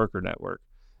work the broker network,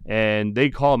 and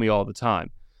they call me all the time.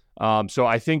 So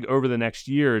I think over the next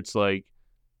year, it's like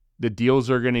the deals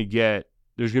are going to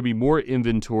there's going to be more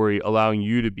inventory, allowing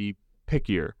you to be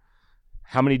pickier.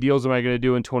 How many deals am I going to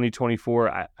do in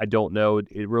 2024? I don't know.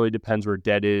 It really depends where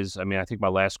debt is. I mean, I think my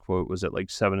last quote was at like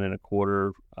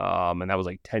 7.25, and that was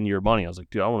like 10-year money. I was like,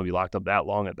 dude, I don't want to be locked up that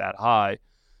long at that high.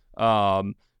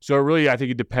 So really, I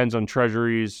think it depends on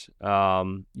treasuries.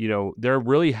 There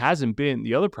really hasn't been.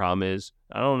 The other problem is,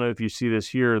 I don't know if you see this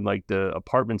here in like the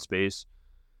apartment space,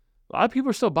 a lot of people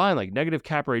are still buying like negative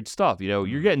cap rate stuff.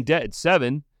 You're getting debt at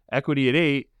 7, equity at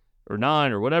 8 or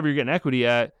 9 or whatever you're getting equity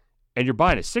at, and you're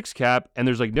buying a 6 cap, and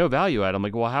there's like no value at. I'm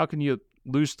like, well, how can you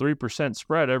lose 3%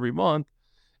 spread every month?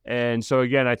 And so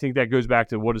again, I think that goes back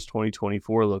to, what does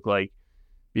 2024 look like?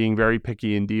 Being very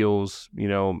picky in deals.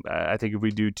 I think if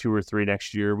we do 2 or 3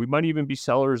 next year, we might even be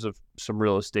sellers of some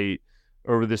real estate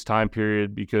over this time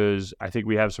period, because I think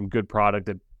we have some good product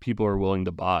that people are willing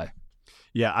to buy.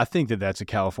 Yeah, I think that's a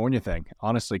California thing,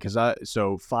 honestly, because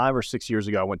 5 or 6 years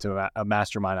ago, I went to a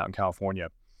mastermind out in California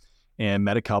and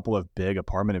met a couple of big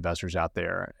apartment investors out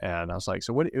there. And I was like,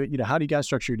 so how do you guys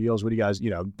structure your deals? What do you guys,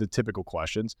 the typical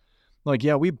questions. I'm like,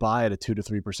 yeah, we buy at a 2 to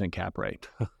 3% cap rate.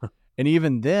 And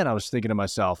even then I was thinking to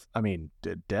myself, I mean,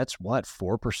 debt's what,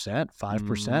 4%, 5%?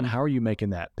 Mm-hmm. How are you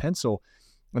making that pencil?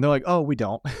 And they're like, oh, we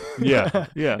don't. Yeah.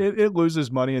 It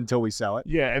loses money until we sell it.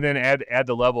 Yeah, and then add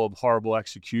the level of horrible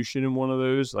execution in one of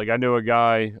those. Like, I know a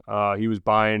guy, he was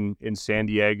buying in San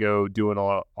Diego, doing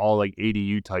all like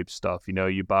ADU type stuff.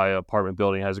 You buy an apartment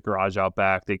building, has a garage out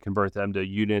back, they convert them to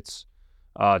units,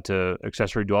 to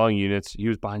accessory dwelling units. He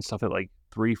was buying stuff at like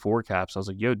 3-4 caps. I was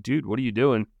like, yo, dude, what are you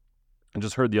doing? I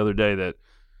just heard the other day that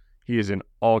he is in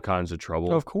all kinds of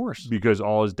trouble. Of course. Because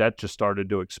all his debt just started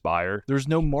to expire. There's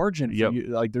no margin for you.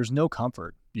 Like, there's no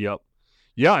comfort. Yep.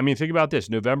 Yeah, I mean, think about this.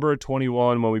 November of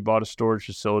 21, when we bought a storage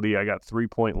facility, I got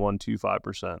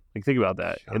 3.125%. Like, think about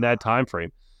that in that time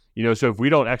frame. So if we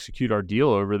don't execute our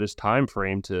deal over this time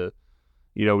frame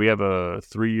we have a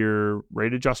 3-year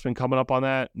rate adjustment coming up on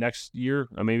that next year.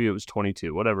 Or maybe it was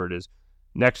 22, whatever it is.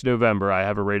 Next November, I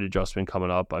have a rate adjustment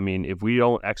coming up. I mean, if we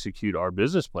don't execute our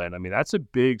business plan, I mean, that's a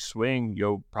big swing.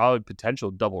 Probably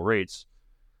potential double rates.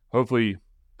 Hopefully,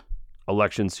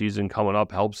 election season coming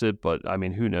up helps it. But, I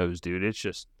mean, who knows, dude?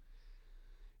 It's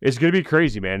going to be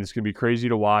crazy, man. It's going to be crazy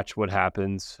to watch what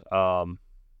happens. I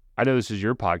know this is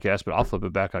your podcast, but I'll flip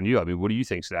it back on you. I mean, what do you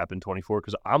think's going to happen in 24?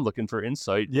 Because I'm looking for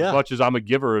insight. Yeah. As much as I'm a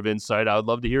giver of insight, I would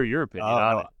love to hear your opinion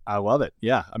on it. I love it.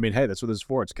 Yeah. I mean, hey, that's what this is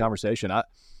for. It's a conversation.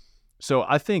 So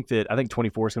I think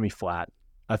 24 is going to be flat.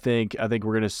 I think we're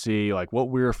going to see, like, what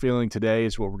we're feeling today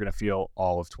is what we're going to feel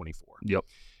all of 24. Yep.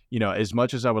 As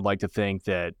much as I would like to think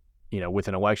that, with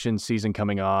an election season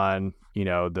coming on,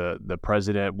 the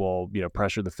president will,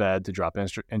 pressure the Fed to drop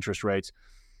interest rates.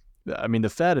 I mean, the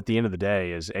Fed at the end of the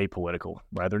day is apolitical,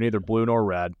 right? They're neither blue nor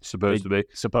red. Supposed to be.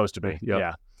 Yep.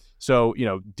 Yeah. So,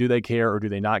 do they care or do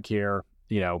they not care?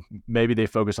 Maybe they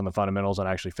focus on the fundamentals on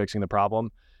actually fixing the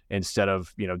problem, instead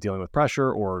of, dealing with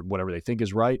pressure or whatever they think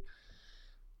is right.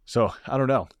 So I don't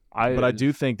know. But I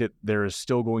do think that there is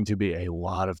still going to be a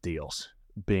lot of deals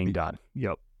being done.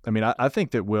 Yep. I mean, I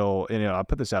think that I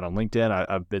put this out on LinkedIn.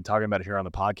 I've been talking about it here on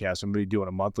the podcast. I'm going to be doing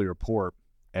a monthly report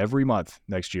every month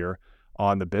next year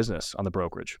on the business, on the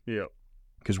brokerage. Yeah.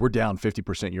 Because we're down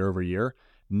 50% year over year.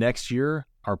 Next year,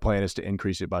 our plan is to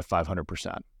increase it by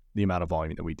 500%, the amount of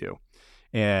volume that we do.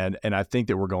 And I think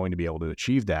that we're going to be able to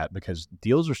achieve that because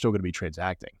deals are still going to be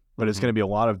transacting, but it's going to be a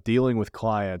lot of dealing with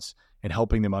clients and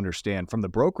helping them understand from the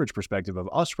brokerage perspective of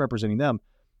us representing them.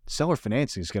 Seller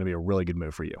financing is going to be a really good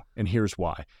move for you. And here's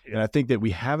why. Yeah. And I think that we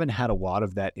haven't had a lot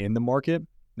of that in the market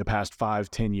the past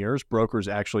 5-10 years, brokers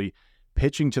actually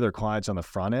pitching to their clients on the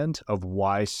front end of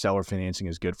why seller financing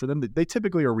is good for them. They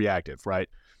typically are reactive, right?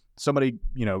 Somebody,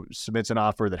 submits an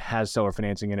offer that has seller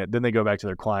financing in it. Then they go back to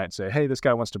their client and say, hey, this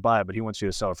guy wants to buy it, but he wants you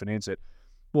to seller finance it.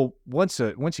 Well, once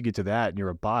you get to that and you're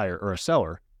a buyer or a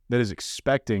seller that is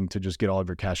expecting to just get all of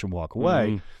your cash and walk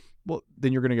away, well,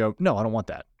 then you're going to go, no, I don't want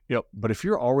that. Yep. But if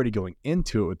you're already going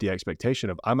into it with the expectation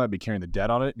of I might be carrying the debt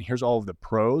on it and here's all of the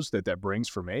pros that brings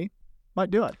for me,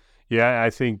 might do it. Yeah, I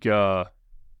think that's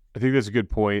a good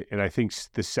point. And I think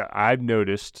I've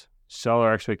noticed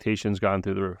seller expectations gone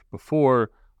through the roof.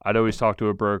 Before, I'd always talk to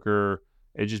a broker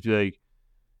and just be like,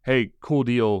 hey, cool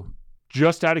deal.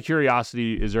 Just out of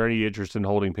curiosity, is there any interest in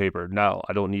holding paper? No,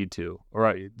 I don't need to. All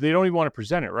right. They don't even want to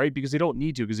present it, right? Because they don't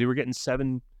need to because they were getting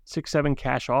 7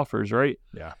 cash offers, right?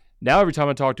 Yeah. Now, every time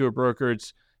I talk to a broker,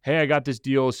 it's, hey, I got this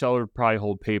deal. Seller would probably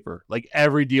hold paper. Like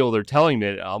every deal they're telling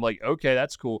me, I'm like, okay,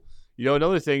 that's cool.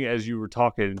 Another thing as you were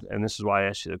talking, and this is why I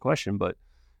asked you the question, but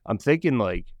I'm thinking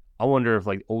I wonder if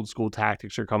old school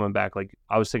tactics are coming back.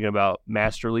 I was thinking about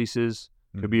master leases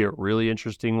could be a really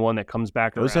interesting one that comes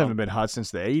back around. Those haven't been hot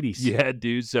since the 80s. Yeah,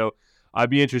 dude. So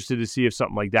I'd be interested to see if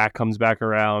something like that comes back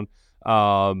around.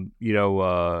 What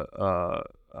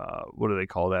do they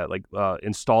call that?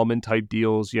 Installment type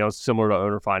deals, similar to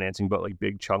owner financing, but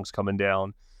big chunks coming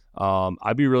down.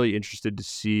 I'd be really interested to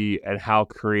see at how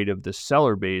creative the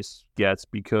seller base gets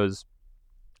because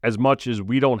as much as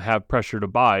we don't have pressure to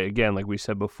buy, again, like we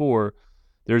said before,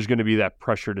 there's going to be that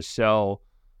pressure to sell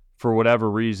for whatever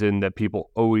reason that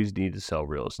people always need to sell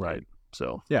real estate. Right.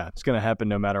 So yeah, it's going to happen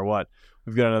no matter what.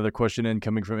 We've got another question in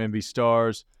coming from MV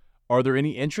Stars. Are there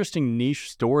any interesting niche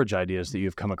storage ideas that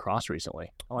you've come across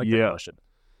recently? I like that question.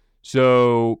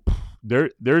 So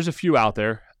there's a few out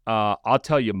there. I'll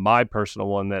tell you my personal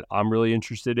one that I'm really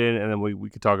interested in, and then we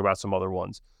could talk about some other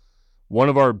ones. One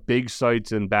of our big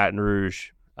sites in Baton Rouge,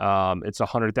 it's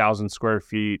 100,000 square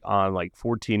feet on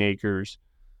 14 acres.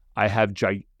 I have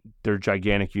they're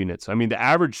gigantic units. I mean, the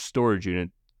average storage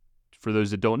unit, for those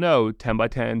that don't know, 10 by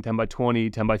 10, 10 by 20,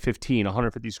 10 by 15,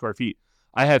 150 square feet.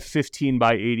 I have 15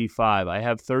 by 85. I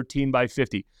have 13 by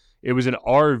 50. It was an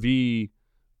boat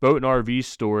and RV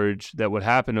storage that would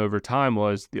happen over time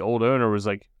was the old owner was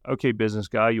like, okay, business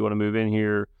guy, you want to move in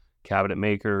here, cabinet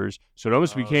makers. So it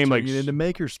almost became into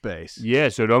maker space. Yeah.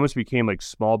 So it almost became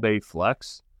small bay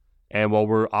flex. And while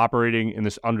we're operating in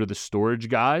this under the storage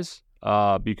guys,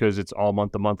 because it's all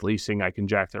month-to-month leasing, I can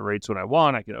jack the rates when I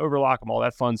want. I can overlock them, all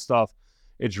that fun stuff.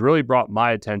 It's really brought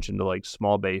my attention to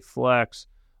small bay flex,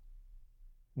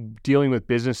 dealing with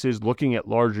businesses, looking at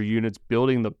larger units,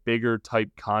 building the bigger type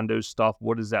condo stuff.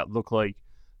 What does that look like?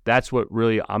 That's what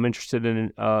really I'm interested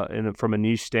in from a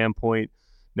niche standpoint.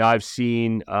 Now I've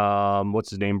seen what's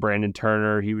his name, Brandon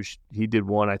Turner. He did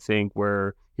one, I think,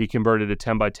 where he converted a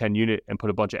 10 by 10 unit and put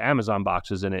a bunch of Amazon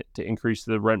boxes in it to increase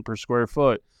the rent per square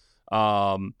foot.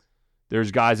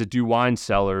 There's guys that do wine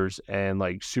cellars and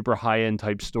super high end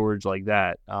type storage like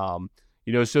that.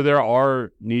 So there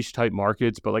are niche type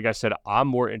markets, but like I said, I'm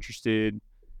more interested,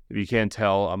 if you can't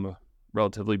tell, I'm a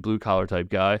relatively blue collar type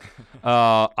guy.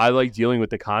 I like dealing with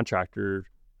the contractor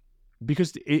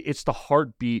because it's the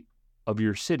heartbeat of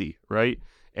your city, right?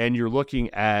 And you're looking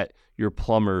at your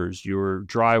plumbers, your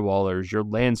drywallers, your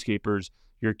landscapers,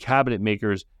 your cabinet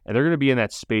makers, and they're going to be in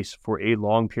that space for a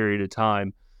long period of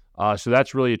time. So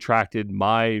that's really attracted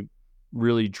my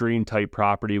really dream type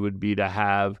property would be to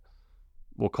have,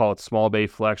 we'll call it small bay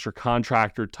flex or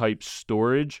contractor type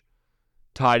storage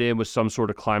tied in with some sort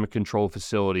of climate control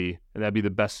facility. And that'd be the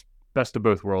best of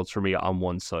both worlds for me on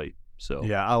one site. So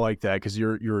yeah, I like that because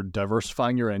you're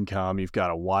diversifying your income. You've got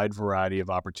a wide variety of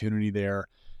opportunity there.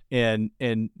 And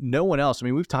no one else, I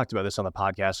mean, we've talked about this on the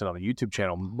podcast and on the YouTube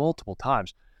channel multiple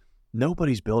times.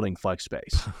 Nobody's building flex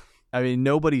space. I mean,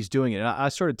 nobody's doing it. And I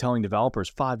started telling developers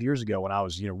 5 years ago when I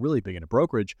was, really big into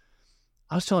brokerage,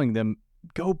 I was telling them,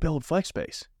 go build flex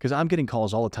space because I'm getting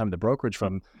calls all the time to the brokerage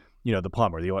from, the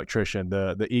plumber, the electrician,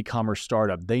 the e-commerce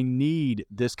startup. They need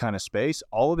this kind of space.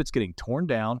 All of it's getting torn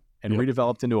down and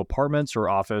redeveloped into apartments or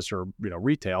office or,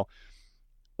 retail.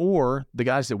 Or the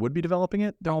guys that would be developing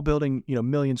it, they're all building,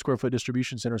 million square foot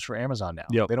distribution centers for Amazon now.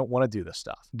 Yep. They don't want to do this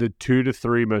stuff. The 2 to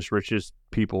 3 most richest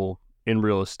people in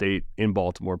real estate in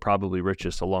Baltimore, probably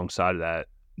richest alongside of that,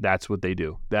 that's what they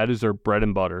do. That is their bread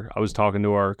and butter. I was talking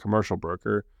to our commercial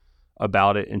broker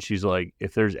about it, and she's like,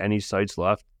 if there's any sites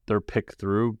left, they're picked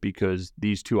through because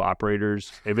these two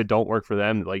operators, if it don't work for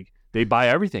them, like they buy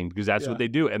everything because that's what they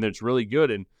do, and it's really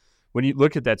good. And when you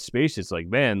look at that space, it's like,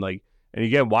 man, like, and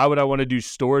again, why would I want to do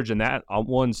storage and that on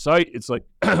one site? It's like,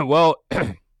 well,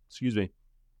 excuse me,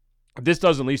 if this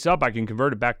doesn't lease up, I can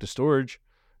convert it back to storage,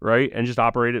 right, and just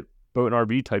operate it boat and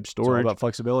RV type storage. It's all about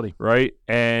flexibility, right?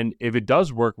 And if it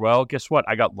does work well, guess what?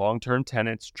 I got long-term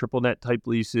tenants, triple net type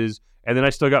leases, and then I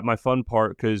still got my fun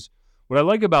part, because what I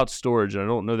like about storage, and I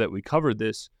don't know that we covered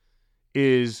this,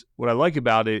 is what I like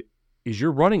about it is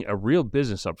you're running a real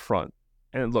business up front.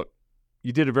 And look,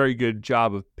 you did a very good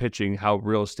job of pitching how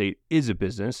real estate is a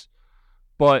business,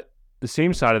 but the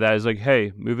same side of that is like,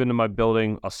 hey, move into my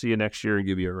building. I'll see you next year and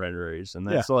give you a rent raise. And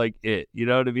that's like it. You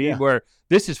know what I mean? Yeah. Where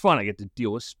this is fun. I get to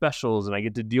deal with specials and I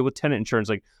get to deal with tenant insurance.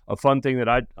 Like a fun thing that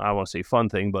I want to say fun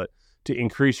thing, but to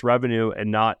increase revenue and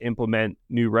not implement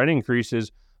new rent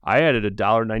increases, I added a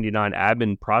 $1.99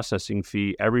 admin processing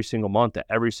fee every single month to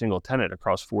every single tenant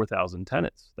across 4,000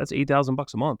 tenants. That's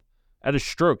 $8,000 a month at a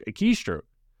keystroke.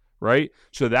 Right?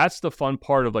 So that's the fun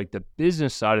part of like the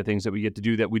business side of things that we get to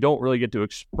do that we don't really get to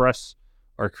express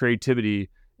our creativity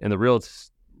in the real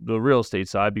estate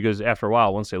side, because after a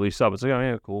while, once they lease up, it's like, oh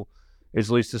yeah, cool.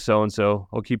 It's leased to so-and-so.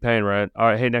 I'll keep paying rent. All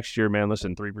right. Hey, next year, man,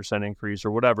 listen, 3% increase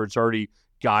or whatever. It's already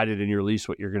guided in your lease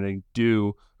what you're going to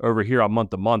do. Over here on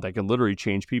month to month, I can literally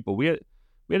change people. We had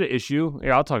an issue.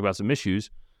 Yeah, I'll talk about some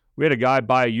issues. We had a guy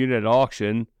buy a unit at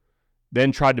auction,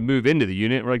 then tried to move into the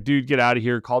unit. We're like, dude, get out of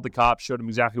here. Called the cops, showed him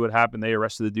exactly what happened. They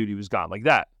arrested the dude. He was gone. Like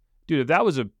that. Dude, if that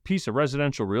was a piece of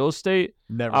residential real estate,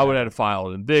 I would have to file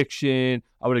an eviction.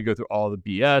 I would have go through all the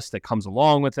BS that comes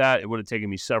along with that. It would have taken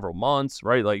me several months,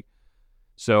 right? Like,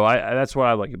 so that's what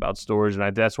I like about storage.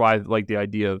 And that's why I like the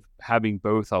idea of having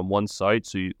both on one site.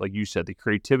 So like you said, the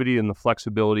creativity and the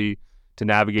flexibility to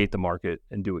navigate the market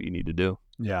and do what you need to do.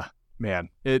 Yeah, man,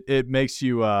 it makes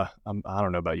you, I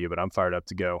don't know about you, but I'm fired up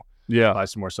to go. Yeah, buy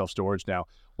some more self-storage now.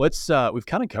 Let's we've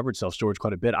kind of covered self-storage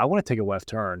quite a bit. I want to take a left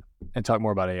turn and talk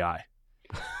more about AI.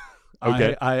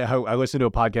 Okay. I listened to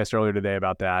a podcast earlier today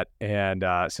about that, and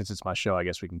since it's my show, I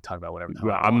guess we can talk about whatever.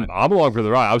 I'm along for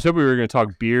the ride. I was hoping we were going to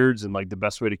talk beards and like the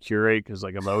best way to curate, because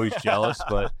like I'm always jealous.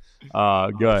 But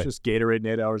go ahead. Just Gatorade and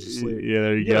 8 hours of sleep. Yeah,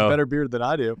 there you go. A better beard than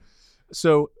I do.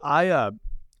 So I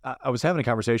was having a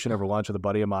conversation over lunch with a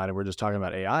buddy of mine, and we're just talking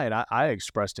about AI, and I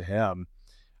expressed to him,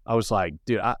 I was like,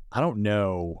 dude, I don't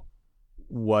know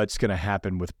what's going to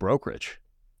happen with brokerage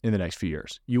in the next few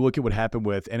years. You look at what happened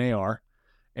with NAR,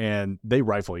 and they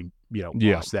rightfully,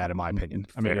 lost that, in my opinion.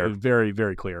 I mean, it was very,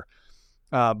 very clear.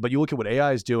 But you look at what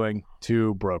AI is doing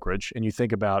to brokerage, and you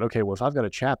think about, okay, well, if I've got a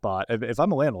chatbot, if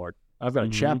I'm a landlord, I've got a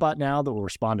chatbot now that will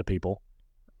respond to people.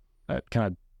 That kind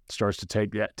of starts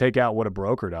to take out what a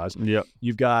broker does. Yep.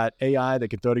 You've got AI that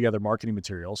can throw together marketing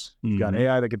materials. You've got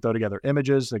AI that can throw together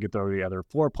images, that can throw together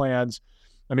floor plans.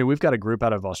 I mean, we've got a group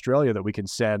out of Australia that we can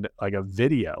send like a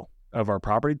video of our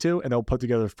property to, and they'll put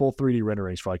together full 3D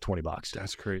renderings for like $20.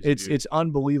 That's crazy. It's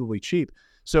unbelievably cheap.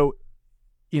 So,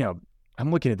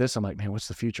 I'm looking at this, I'm like, man, what's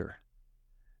the future?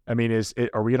 I mean,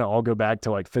 are we going to all go back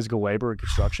to like physical labor and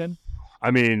construction? I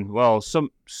mean, well,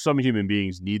 some human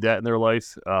beings need that in their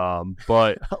life,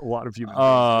 but a lot of human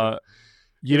beings.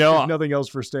 There's nothing else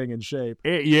for staying in shape.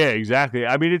 Yeah, exactly.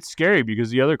 I mean, it's scary because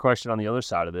the other question on the other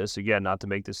side of this, again, not to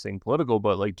make this thing political,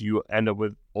 but like, do you end up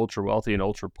with ultra wealthy and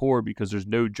ultra poor because there's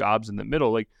no jobs in the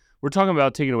middle? Like, we're talking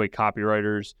about taking away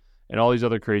copywriters and all these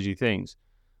other crazy things.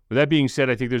 With that being said,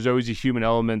 I think there's always a human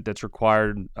element that's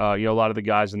required. A lot of the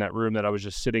guys in that room that I was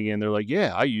just sitting in, they're like,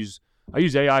 yeah, I use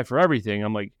AI for everything.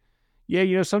 I'm like,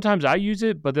 yeah, sometimes I use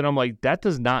it, but then I'm like, that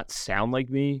does not sound like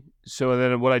me. So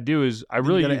then what I do is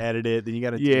you gotta edit it. Then you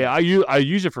gotta I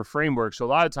use it for framework. So a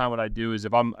lot of time what I do is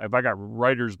if I got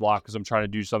writer's block because I'm trying to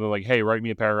do something like, hey, write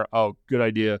me a paragraph. Oh, good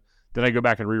idea. Then I go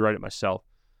back and rewrite it myself.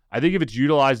 I think if it's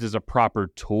utilized as a proper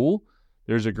tool,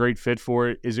 there's a great fit for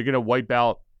it. Is it going to wipe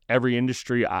out every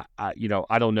industry? I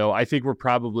don't know. I think we're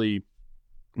probably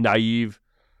naive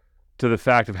to the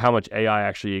fact of how much AI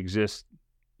actually exists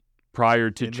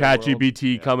prior to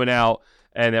ChatGPT coming out,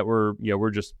 and that we're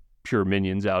just pure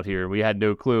minions out here. We had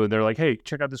no clue, and they're like, hey,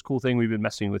 check out this cool thing we've been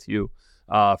messing with you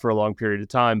for a long period of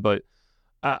time. But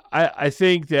I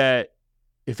think that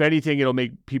if anything, it'll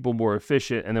make people more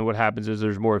efficient, and then what happens is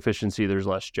there's more efficiency, there's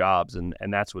less jobs, and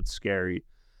that's what's scary.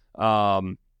 Do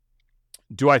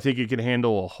I think it can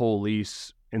handle a whole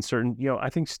lease in certain, I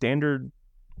think standard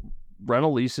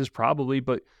rental leases probably,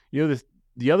 but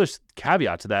the other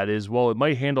caveat to that is, well, it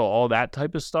might handle all that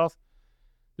type of stuff.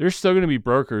 There's still going to be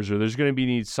brokers, or there's going to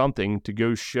need something to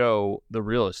go show the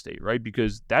real estate, right?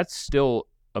 Because that's still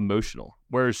emotional.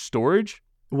 Whereas storage,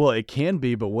 Well, it can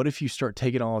be, but what if you start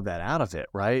taking all of that out of it,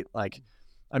 right? Like,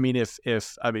 I mean, if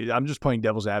I'm just playing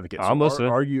devil's advocate. So I'm listening.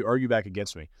 argue back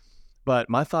against me. But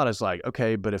my thought is like,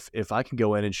 okay, but if I can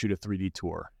go in and shoot a 3D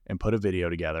tour and put a video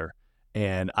together,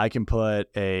 and I can put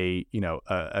a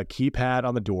keypad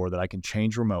on the door that I can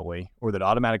change remotely, or that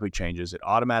automatically changes, it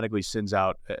automatically sends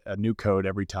out a new code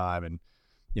every time, and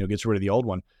gets rid of the old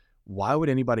one. Why would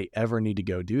anybody ever need to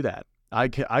go do that? I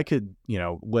could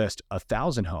list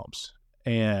 1,000 homes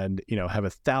and have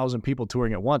 1,000 people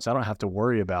touring at once. I don't have to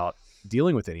worry about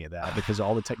dealing with any of that because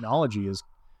all the technology is,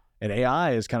 and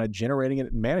AI is kind of generating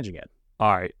it and managing it.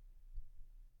 All right.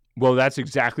 Well, that's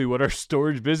exactly what our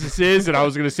storage business is. And I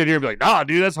was going to sit here and be like, nah,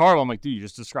 dude, that's horrible. I'm like, dude, you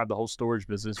just described the whole storage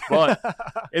business. But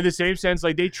in the same sense,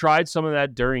 like they tried some of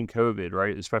that during COVID,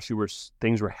 right? Especially where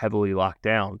things were heavily locked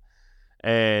down.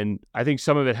 And I think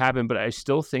some of it happened, but I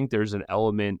still think there's an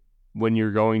element when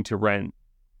you're going to rent.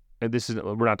 And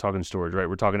we're not talking storage, right?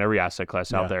 We're talking every asset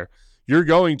class out there. You're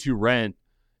going to rent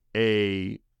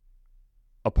an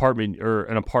apartment,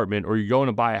 or you're going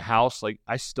to buy a house. Like,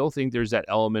 I still think there's that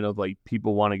element of like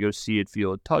people want to go see it,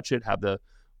 feel it, touch it, have the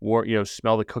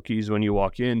smell the cookies when you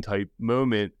walk in type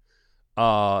moment.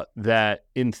 That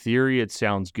in theory it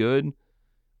sounds good.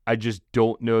 I just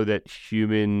don't know that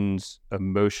humans'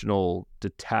 emotional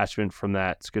detachment from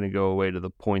that's going to go away to the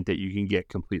point that you can get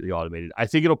completely automated. I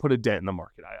think it'll put a dent in the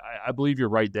market. I believe you're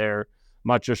right there. I'm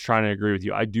not just trying to agree with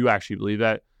you. I do actually believe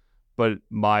that. But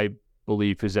my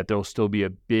belief is that there'll still be a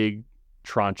big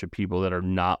tranche of people that are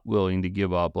not willing to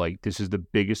give up. Like, this is the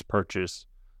biggest purchase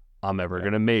I'm ever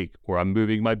going to make, or I'm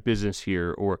moving my business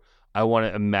here, or I want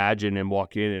to imagine and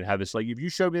walk in and have this. Like, if you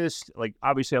showed me this, like,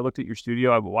 obviously I looked at your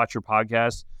studio, I would watch your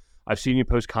podcast, I've seen you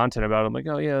post content about it. I'm like,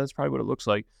 oh yeah, that's probably what it looks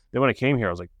like. Then when I came here,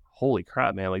 I was like, holy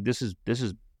crap, man, like this is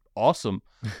awesome.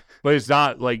 But it's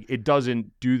not like, it doesn't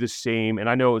do the same. And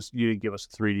I know you didn't give us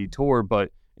a 3D tour,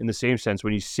 but in the same sense,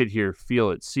 when you sit here,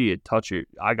 feel it, see it, touch it,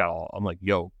 I'm like,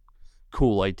 yo,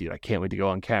 cool light, dude. I can't wait to go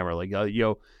on camera. Like,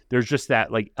 there's just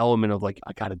that like element of like,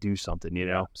 I got to do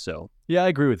something, So yeah, I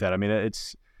agree with that. I mean,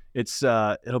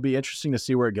 it'll be interesting to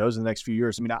see where it goes in the next few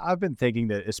years. I mean, I've been thinking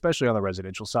that, especially on the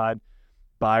residential side,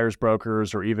 buyers,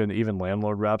 brokers, or even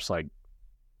landlord reps, like,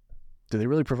 do they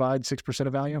really provide 6%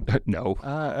 of value? No.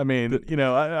 I mean,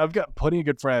 I've got plenty of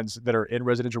good friends that are in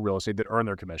residential real estate that earn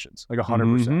their commissions, like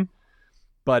 100%. Mm-hmm.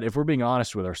 But if we're being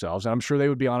honest with ourselves, and I'm sure they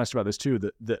would be honest about this too,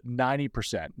 the 90%,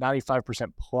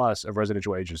 95% plus of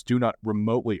residential agents do not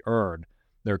remotely earn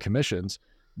their commissions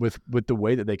with the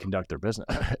way that they conduct their business.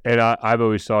 And I've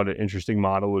always thought an interesting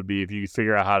model would be if you could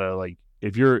figure out how to, like,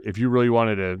 if you really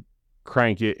wanted to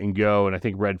crank it and go, and I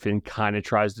think Redfin kind of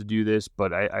tries to do this,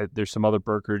 but there's some other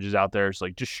brokerages out there. It's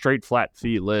like just straight flat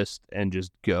fee list and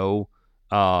just go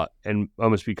and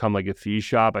almost become like a fee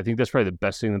shop. I think that's probably the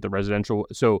best thing that the residential.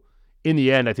 So in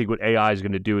the end, I think what AI is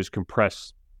going to do is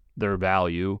compress their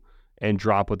value and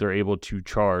drop what they're able to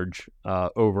charge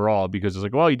overall, because it's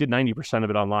like, well, you did 90% of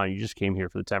it online. You just came here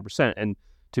for the 10%. And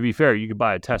to be fair, you could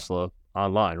buy a Tesla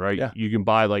online, right? Yeah. You can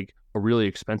buy like a really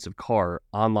expensive car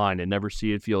online and never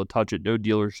see it, feel it, touch it, no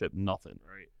dealership, nothing,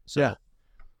 right? So, yeah.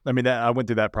 I mean, I went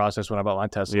through that process when I bought my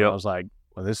Tesla. Yep. I was like,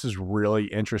 well, this is really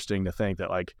interesting to think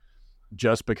that, like,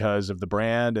 just because of the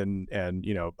brand and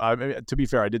to be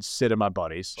fair, I did sit in my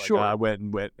buddies. Like, sure. I went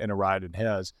in a ride in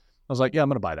his. I was like, yeah, I'm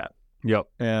going to buy that. Yep.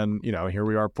 And, here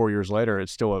we are 4 years later.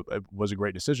 It's still it was a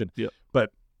great decision. Yep.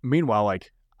 But meanwhile,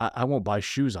 like, I won't buy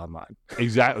shoes online.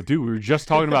 Exactly. Dude, we were just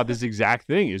talking about this exact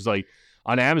thing. It's like,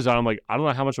 on Amazon, I'm like, I don't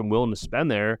know how much I'm willing to spend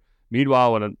there.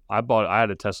 Meanwhile, when I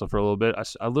had a Tesla for a little bit.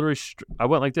 I literally, I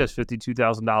went like this,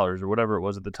 $52,000 or whatever it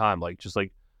was at the time. Like, just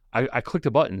like, I clicked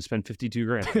a button and spent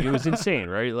 $52,000. It was insane,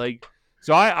 right? Like,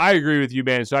 so I agree with you,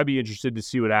 man. So I'd be interested to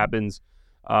see what happens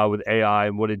with AI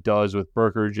and what it does with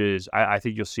brokerages. I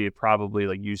think you'll see it probably,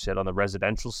 like you said, on the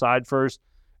residential side first,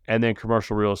 and then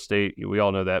commercial real estate. We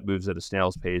all know that moves at a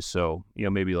snail's pace. So,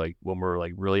 maybe like when we're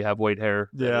like really have white hair,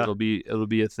 yeah, it'll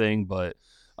be a thing. But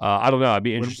I don't know. I'd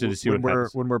be interested to see what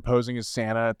happens when we're posing as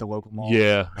Santa at the local mall.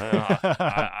 Yeah,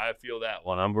 I feel that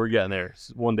one. We're getting there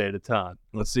one day at a time.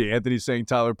 Let's see. Anthony's saying,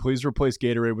 Tyler, please replace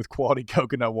Gatorade with quality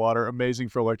coconut water. Amazing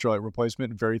for electrolyte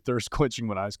replacement and very thirst quenching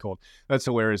when ice cold. That's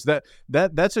hilarious.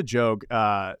 That's a joke.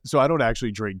 So I don't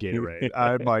actually drink Gatorade.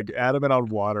 I'm like adamant on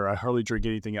water. I hardly drink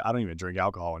anything. I don't even drink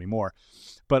alcohol anymore.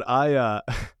 But I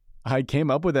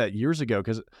came up with that years ago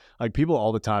because, like, people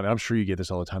all the time, and I'm sure you get this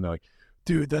all the time, they're like,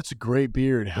 dude, that's a great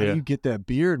beard. How do you get that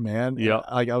beard, man? Yeah.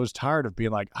 Like, I was tired of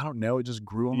being like, I don't know. It just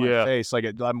grew on my face. Like,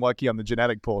 I'm lucky on the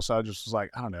genetic pool. So I just was like,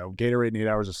 I don't know, Gatorade and 8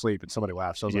 hours of sleep. And somebody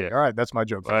laughed. So I was like, all right, that's my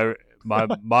joke.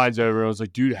 Mine's over. I was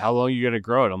like, dude, how long are you going to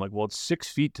grow it? I'm like, well, it's 6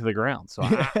 feet to the ground. So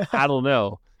I don't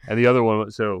know. And the other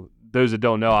one, so those that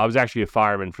don't know, I was actually a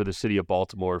fireman for the city of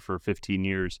Baltimore for 15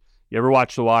 years. You ever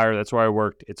watch The Wire? That's where I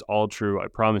worked. It's all true. I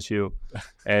promise you.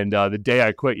 And the day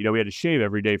I quit, we had to shave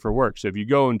every day for work. So if you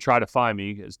go and try to find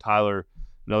me, as Tyler,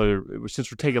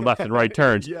 since we're taking left and right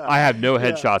turns, I have no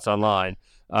headshots online.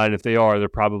 And if they are, they're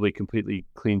probably completely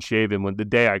clean shaven. When the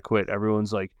day I quit,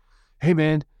 everyone's like, hey,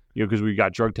 man, because we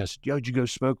got drug tested. Yo, did you go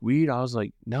smoke weed? I was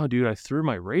like, no, dude, I threw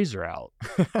my razor out.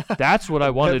 That's what I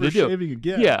wanted to do. Shaving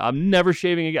again. Yeah, I'm never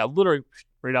shaving again. Literally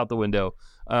right out the window.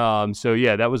 So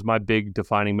yeah, that was my big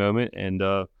defining moment. And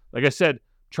like I said,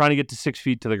 trying to get to 6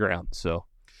 feet to the ground. So,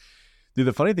 dude,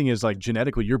 the funny thing is, like,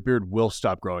 genetically, your beard will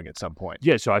stop growing at some point.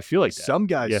 Yeah, so I feel like that.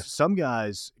 Some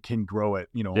guys can grow it,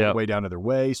 all the way down to their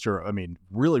waist, or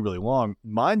really, really long.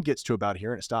 Mine gets to about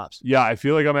here and it stops. Yeah, I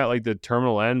feel like I'm at like the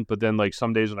terminal end, but then like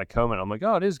some days when I comb it, I'm like,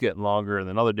 oh, it is getting longer, and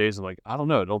then other days I'm like, I don't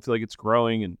know, I don't feel like it's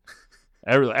growing, and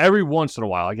every once in a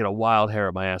while I get a wild hair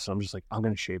at my ass, and I'm just like, I'm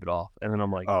gonna shave it off, and then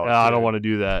I'm like, I don't want to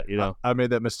do that, I made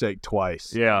that mistake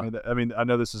twice. Yeah, I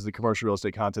know this is the commercial real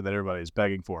estate content that everybody is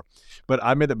begging for, but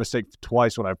I made that mistake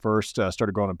twice when I first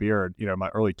started growing a beard. In my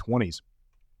early 20s,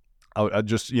 I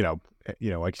just like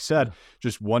you said,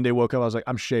 just one day woke up, I was like,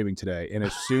 I'm shaving today, and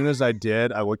as soon as I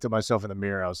did, I looked at myself in the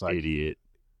mirror, I was like, idiot,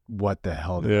 what the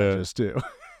hell did I just do?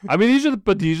 these are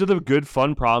the good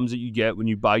fun problems that you get when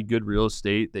you buy good real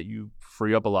estate, that you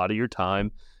free up a lot of your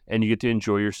time and you get to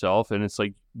enjoy yourself. And it's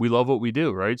like, we love what we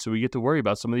do, right? So we get to worry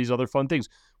about some of these other fun things.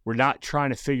 We're not trying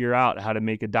to figure out how to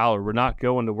make $1. We're not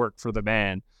going to work for the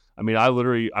man. I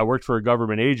worked for a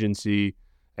government agency,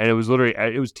 and it was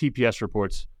TPS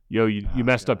reports. Yo, you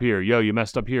messed up here. Yo, you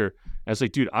messed up here. And it's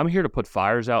like, dude, I'm here to put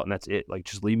fires out, and that's it. Like,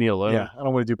 just leave me alone. Yeah, I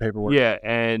don't want to do paperwork. Yeah,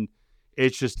 and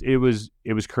it's just, it was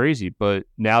crazy. But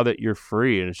now that you're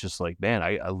free, and it's just like, man,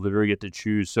 I literally get to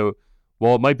choose. So,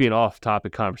 while it might be an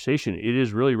off-topic conversation, it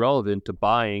is really relevant to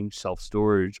buying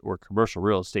self-storage or commercial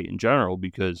real estate in general,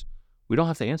 because we don't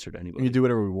have to answer to anybody. You do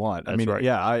whatever we want. That's right.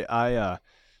 Yeah,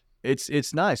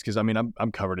 it's nice because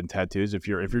I'm covered in tattoos. If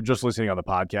you're just listening on the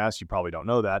podcast, you probably don't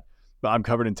know that, but I'm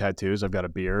covered in tattoos. I've got a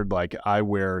beard. Like, I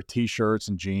wear t-shirts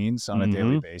and jeans on a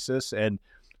daily basis. And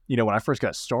when I first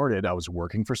got started, I was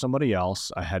working for somebody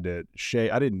else. I had to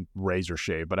shave. I didn't razor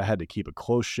shave, but I had to keep a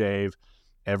close shave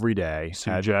every day.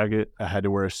 Suit jacket. I had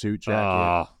to wear a suit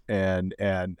jacket, and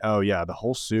the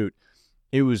whole suit.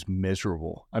 It was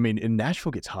miserable. And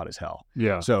Nashville gets hot as hell.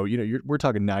 Yeah. So we're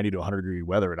talking 90 to 100 degree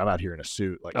weather, and I'm out here in a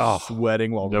suit, like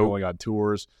sweating while we're going on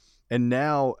tours. And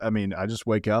now, I just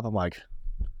wake up. I'm like,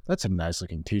 that's a nice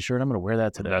looking t-shirt. I'm going to wear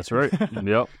that today. That's right.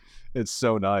 Yep. It's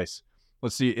so nice.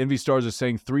 Let's see. Envy Stars is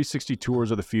saying 360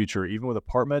 tours of the future. Even with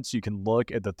apartments, you can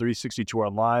look at the 360 tour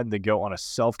online, then go on a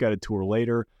self-guided tour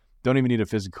later. Don't even need a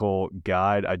physical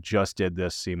guide. I just did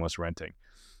this seamless renting.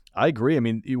 I agree.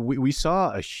 We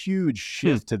saw a huge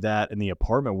shift to that in the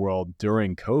apartment world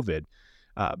during COVID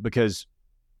because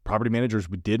property managers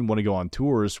didn't want to go on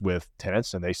tours with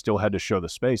tenants, and they still had to show the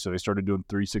space. So they started doing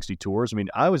 360 tours.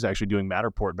 I was actually doing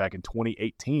Matterport back in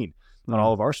 2018 on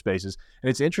all of our spaces. And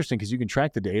it's interesting because you can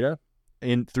track the data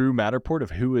through Matterport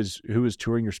of who is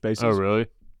touring your spaces. Oh, really?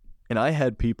 And I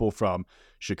had people from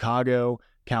Chicago,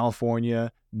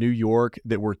 California, New York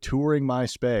that were touring my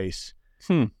space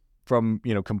from,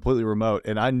 completely remote.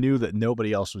 And I knew that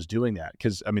nobody else was doing that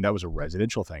because, that was a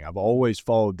residential thing. I've always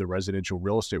followed the residential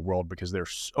real estate world because they're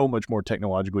so much more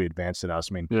technologically advanced than us.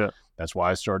 That's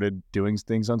why I started doing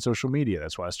things on social media.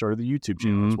 That's why I started the YouTube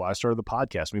channel. That's why I started the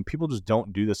podcast. People just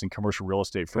don't do this in commercial real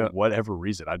estate for whatever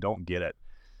reason. I don't get it.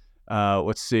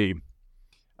 Let's see.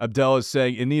 Abdel is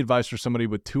saying, any advice for somebody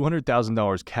with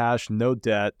 $200,000 cash, no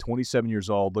debt, 27 years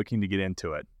old, looking to get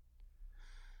into it?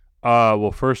 Well,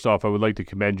 first off, I would like to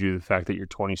commend you the fact that you're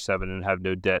 27 and have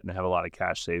no debt and have a lot of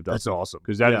cash saved up. That's awesome.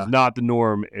 Because that is not the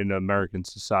norm in American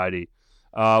society.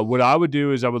 What I would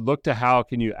do is I would look to how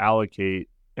can you allocate,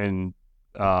 and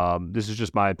this is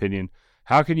just my opinion,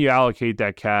 how can you allocate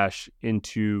that cash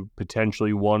into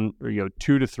potentially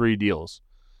 2 to 3 deals,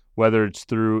 whether it's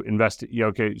through investing.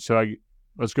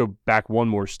 Let's go back one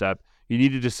more step. You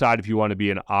need to decide if you want to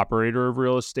be an operator of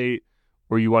real estate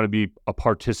or you want to be a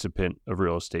participant of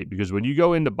real estate. Because when you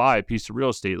go in to buy a piece of real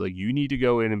estate, you need to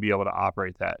go in and be able to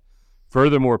operate that.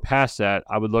 Furthermore, past that,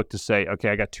 I would look to say, okay,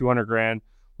 I got $200,000.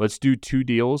 Let's do 2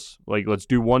 deals. Let's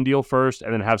do 1 deal first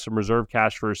and then have some reserve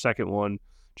cash for a second one,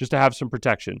 just to have some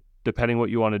protection, depending what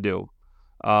you want to do.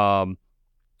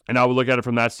 And And I would look at it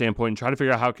from that standpoint and try to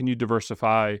figure out how can you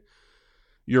diversify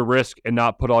your risk and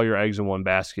not put all your eggs in one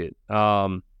basket.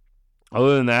 Other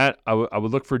than that, I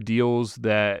would look for deals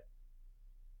that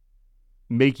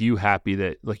make you happy,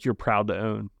 that like you're proud to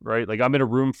own, right? Like I'm in a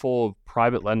room full of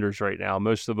private lenders right now,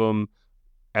 most of them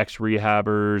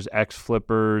ex-rehabbers,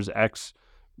 ex-flippers,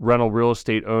 ex-rental real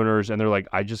estate owners, and they're like,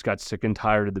 I just got sick and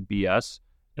tired of the BS,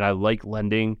 and I like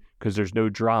lending because there's no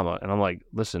drama. And I'm like,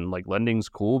 listen, like lending's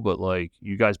cool, but like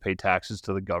you guys pay taxes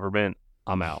to the government.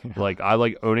 I'm out. Like I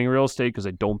like owning real estate because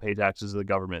I don't pay taxes to the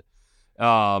government.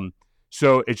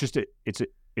 So it's just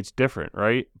it's different,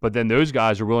 right? But then those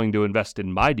guys are willing to invest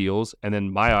in my deals, and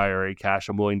then my IRA cash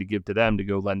I'm willing to give to them to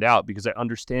go lend out because I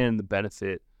understand the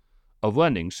benefit of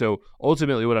lending. So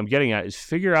ultimately what I'm getting at is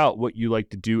figure out what you like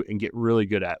to do and get really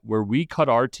good at. Where we cut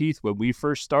our teeth when we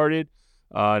first started,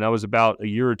 and I was about a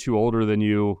year or two older than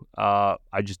you,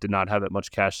 I just did not have that much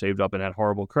cash saved up and had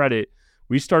horrible credit.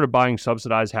 We started buying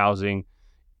subsidized housing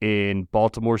in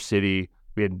Baltimore City.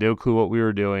 We had no clue what we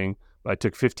were doing. I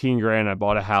took $15,000, I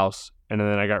bought a house, and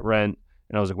then I got rent,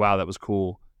 and I was like, wow, that was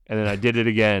cool. And then I did it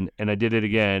again, and I did it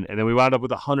again, and then we wound up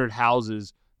with 100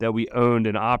 houses that we owned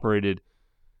and operated.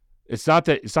 It's not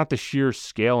the sheer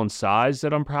scale and size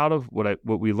that I'm proud of. What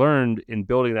we learned in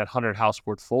building that 100 house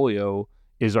portfolio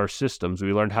is our systems.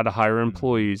 We learned how to hire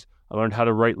employees. I learned how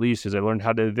to write leases. I learned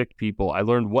how to evict people. I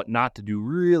learned what not to do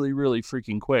really, really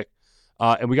freaking quick.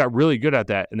 And we got really good at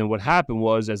that. And then what happened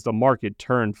was, as the market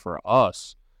turned for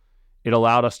us, it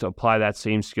allowed us to apply that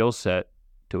same skill set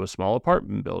to a small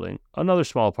apartment building, another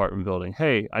small apartment building.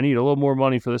 Hey, I need a little more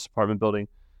money for this apartment building.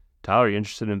 Tyler, are you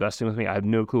interested in investing with me? I have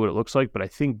no clue what it looks like, but I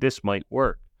think this might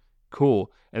work.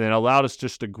 Cool. And then allowed us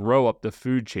just to grow up the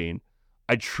food chain.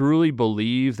 I truly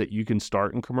believe that you can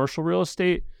start in commercial real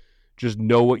estate. Just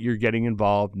know what you're getting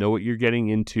involved, know what you're getting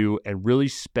into, and really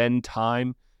spend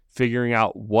time figuring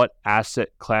out what asset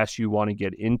class you want to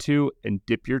get into and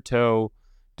dip your toe,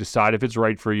 decide if it's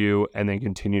right for you, and then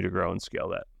continue to grow and scale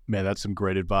that. Man, that's some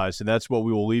great advice. And that's what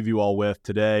we will leave you all with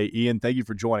today. Ian, thank you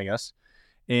for joining us.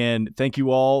 And thank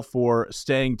you all for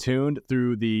staying tuned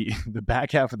through the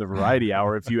back half of the Variety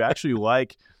Hour. If you actually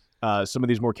like some of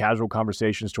these more casual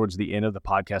conversations towards the end of the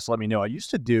podcast, let me know. I used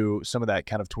to do some of that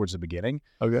kind of towards the beginning.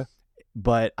 Okay.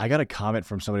 But I got a comment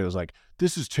from somebody that was like,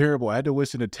 this is terrible. I had to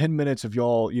listen to 10 minutes of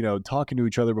y'all, talking to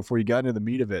each other before you got into the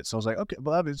meat of it. So I was like, okay,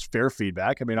 well, it's fair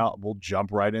feedback. I mean, we'll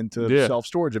jump right into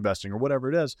self-storage investing or whatever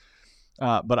it is.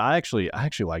 But I actually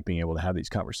like being able to have these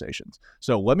conversations.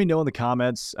 So let me know in the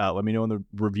comments. Let me know in the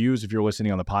reviews if you're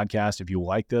listening on the podcast. If you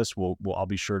like this, I'll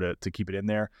be sure to keep it in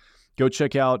there. Go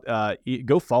check out,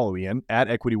 go follow Ian at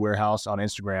Equity Warehouse on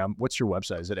Instagram. What's your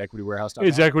website? Is it equitywarehouse.com?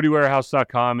 It's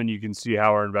equitywarehouse.com, and you can see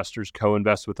how our investors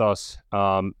co-invest with us.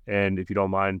 And if you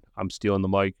don't mind, I'm stealing the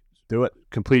mic. Do it.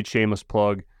 Complete shameless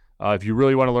plug. If you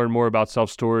really want to learn more about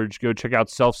self-storage, go check out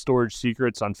Self-Storage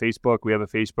Secrets on Facebook. We have a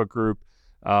Facebook group,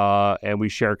 and we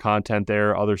share content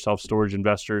there. Other self-storage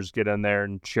investors get in there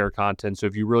and share content. So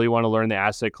if you really want to learn the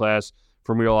asset class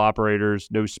from real operators,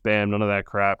 no spam, none of that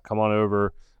crap, come on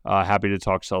over. Happy to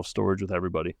talk self-storage with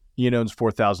everybody. Ian owns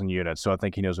 4,000 units, so I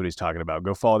think he knows what he's talking about.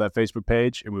 Go follow that Facebook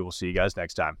page, and we will see you guys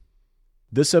next time.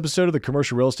 This episode of the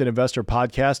Commercial Real Estate Investor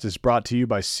Podcast is brought to you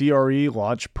by CRE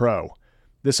Launch Pro.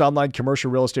 This online commercial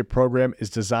real estate program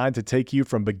is designed to take you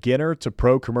from beginner to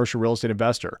pro commercial real estate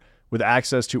investor with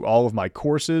access to all of my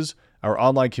courses, our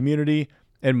online community,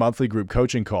 and monthly group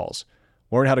coaching calls.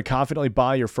 Learn how to confidently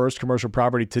buy your first commercial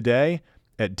property today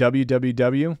at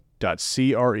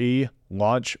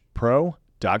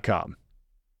www.crelaunchpro.com.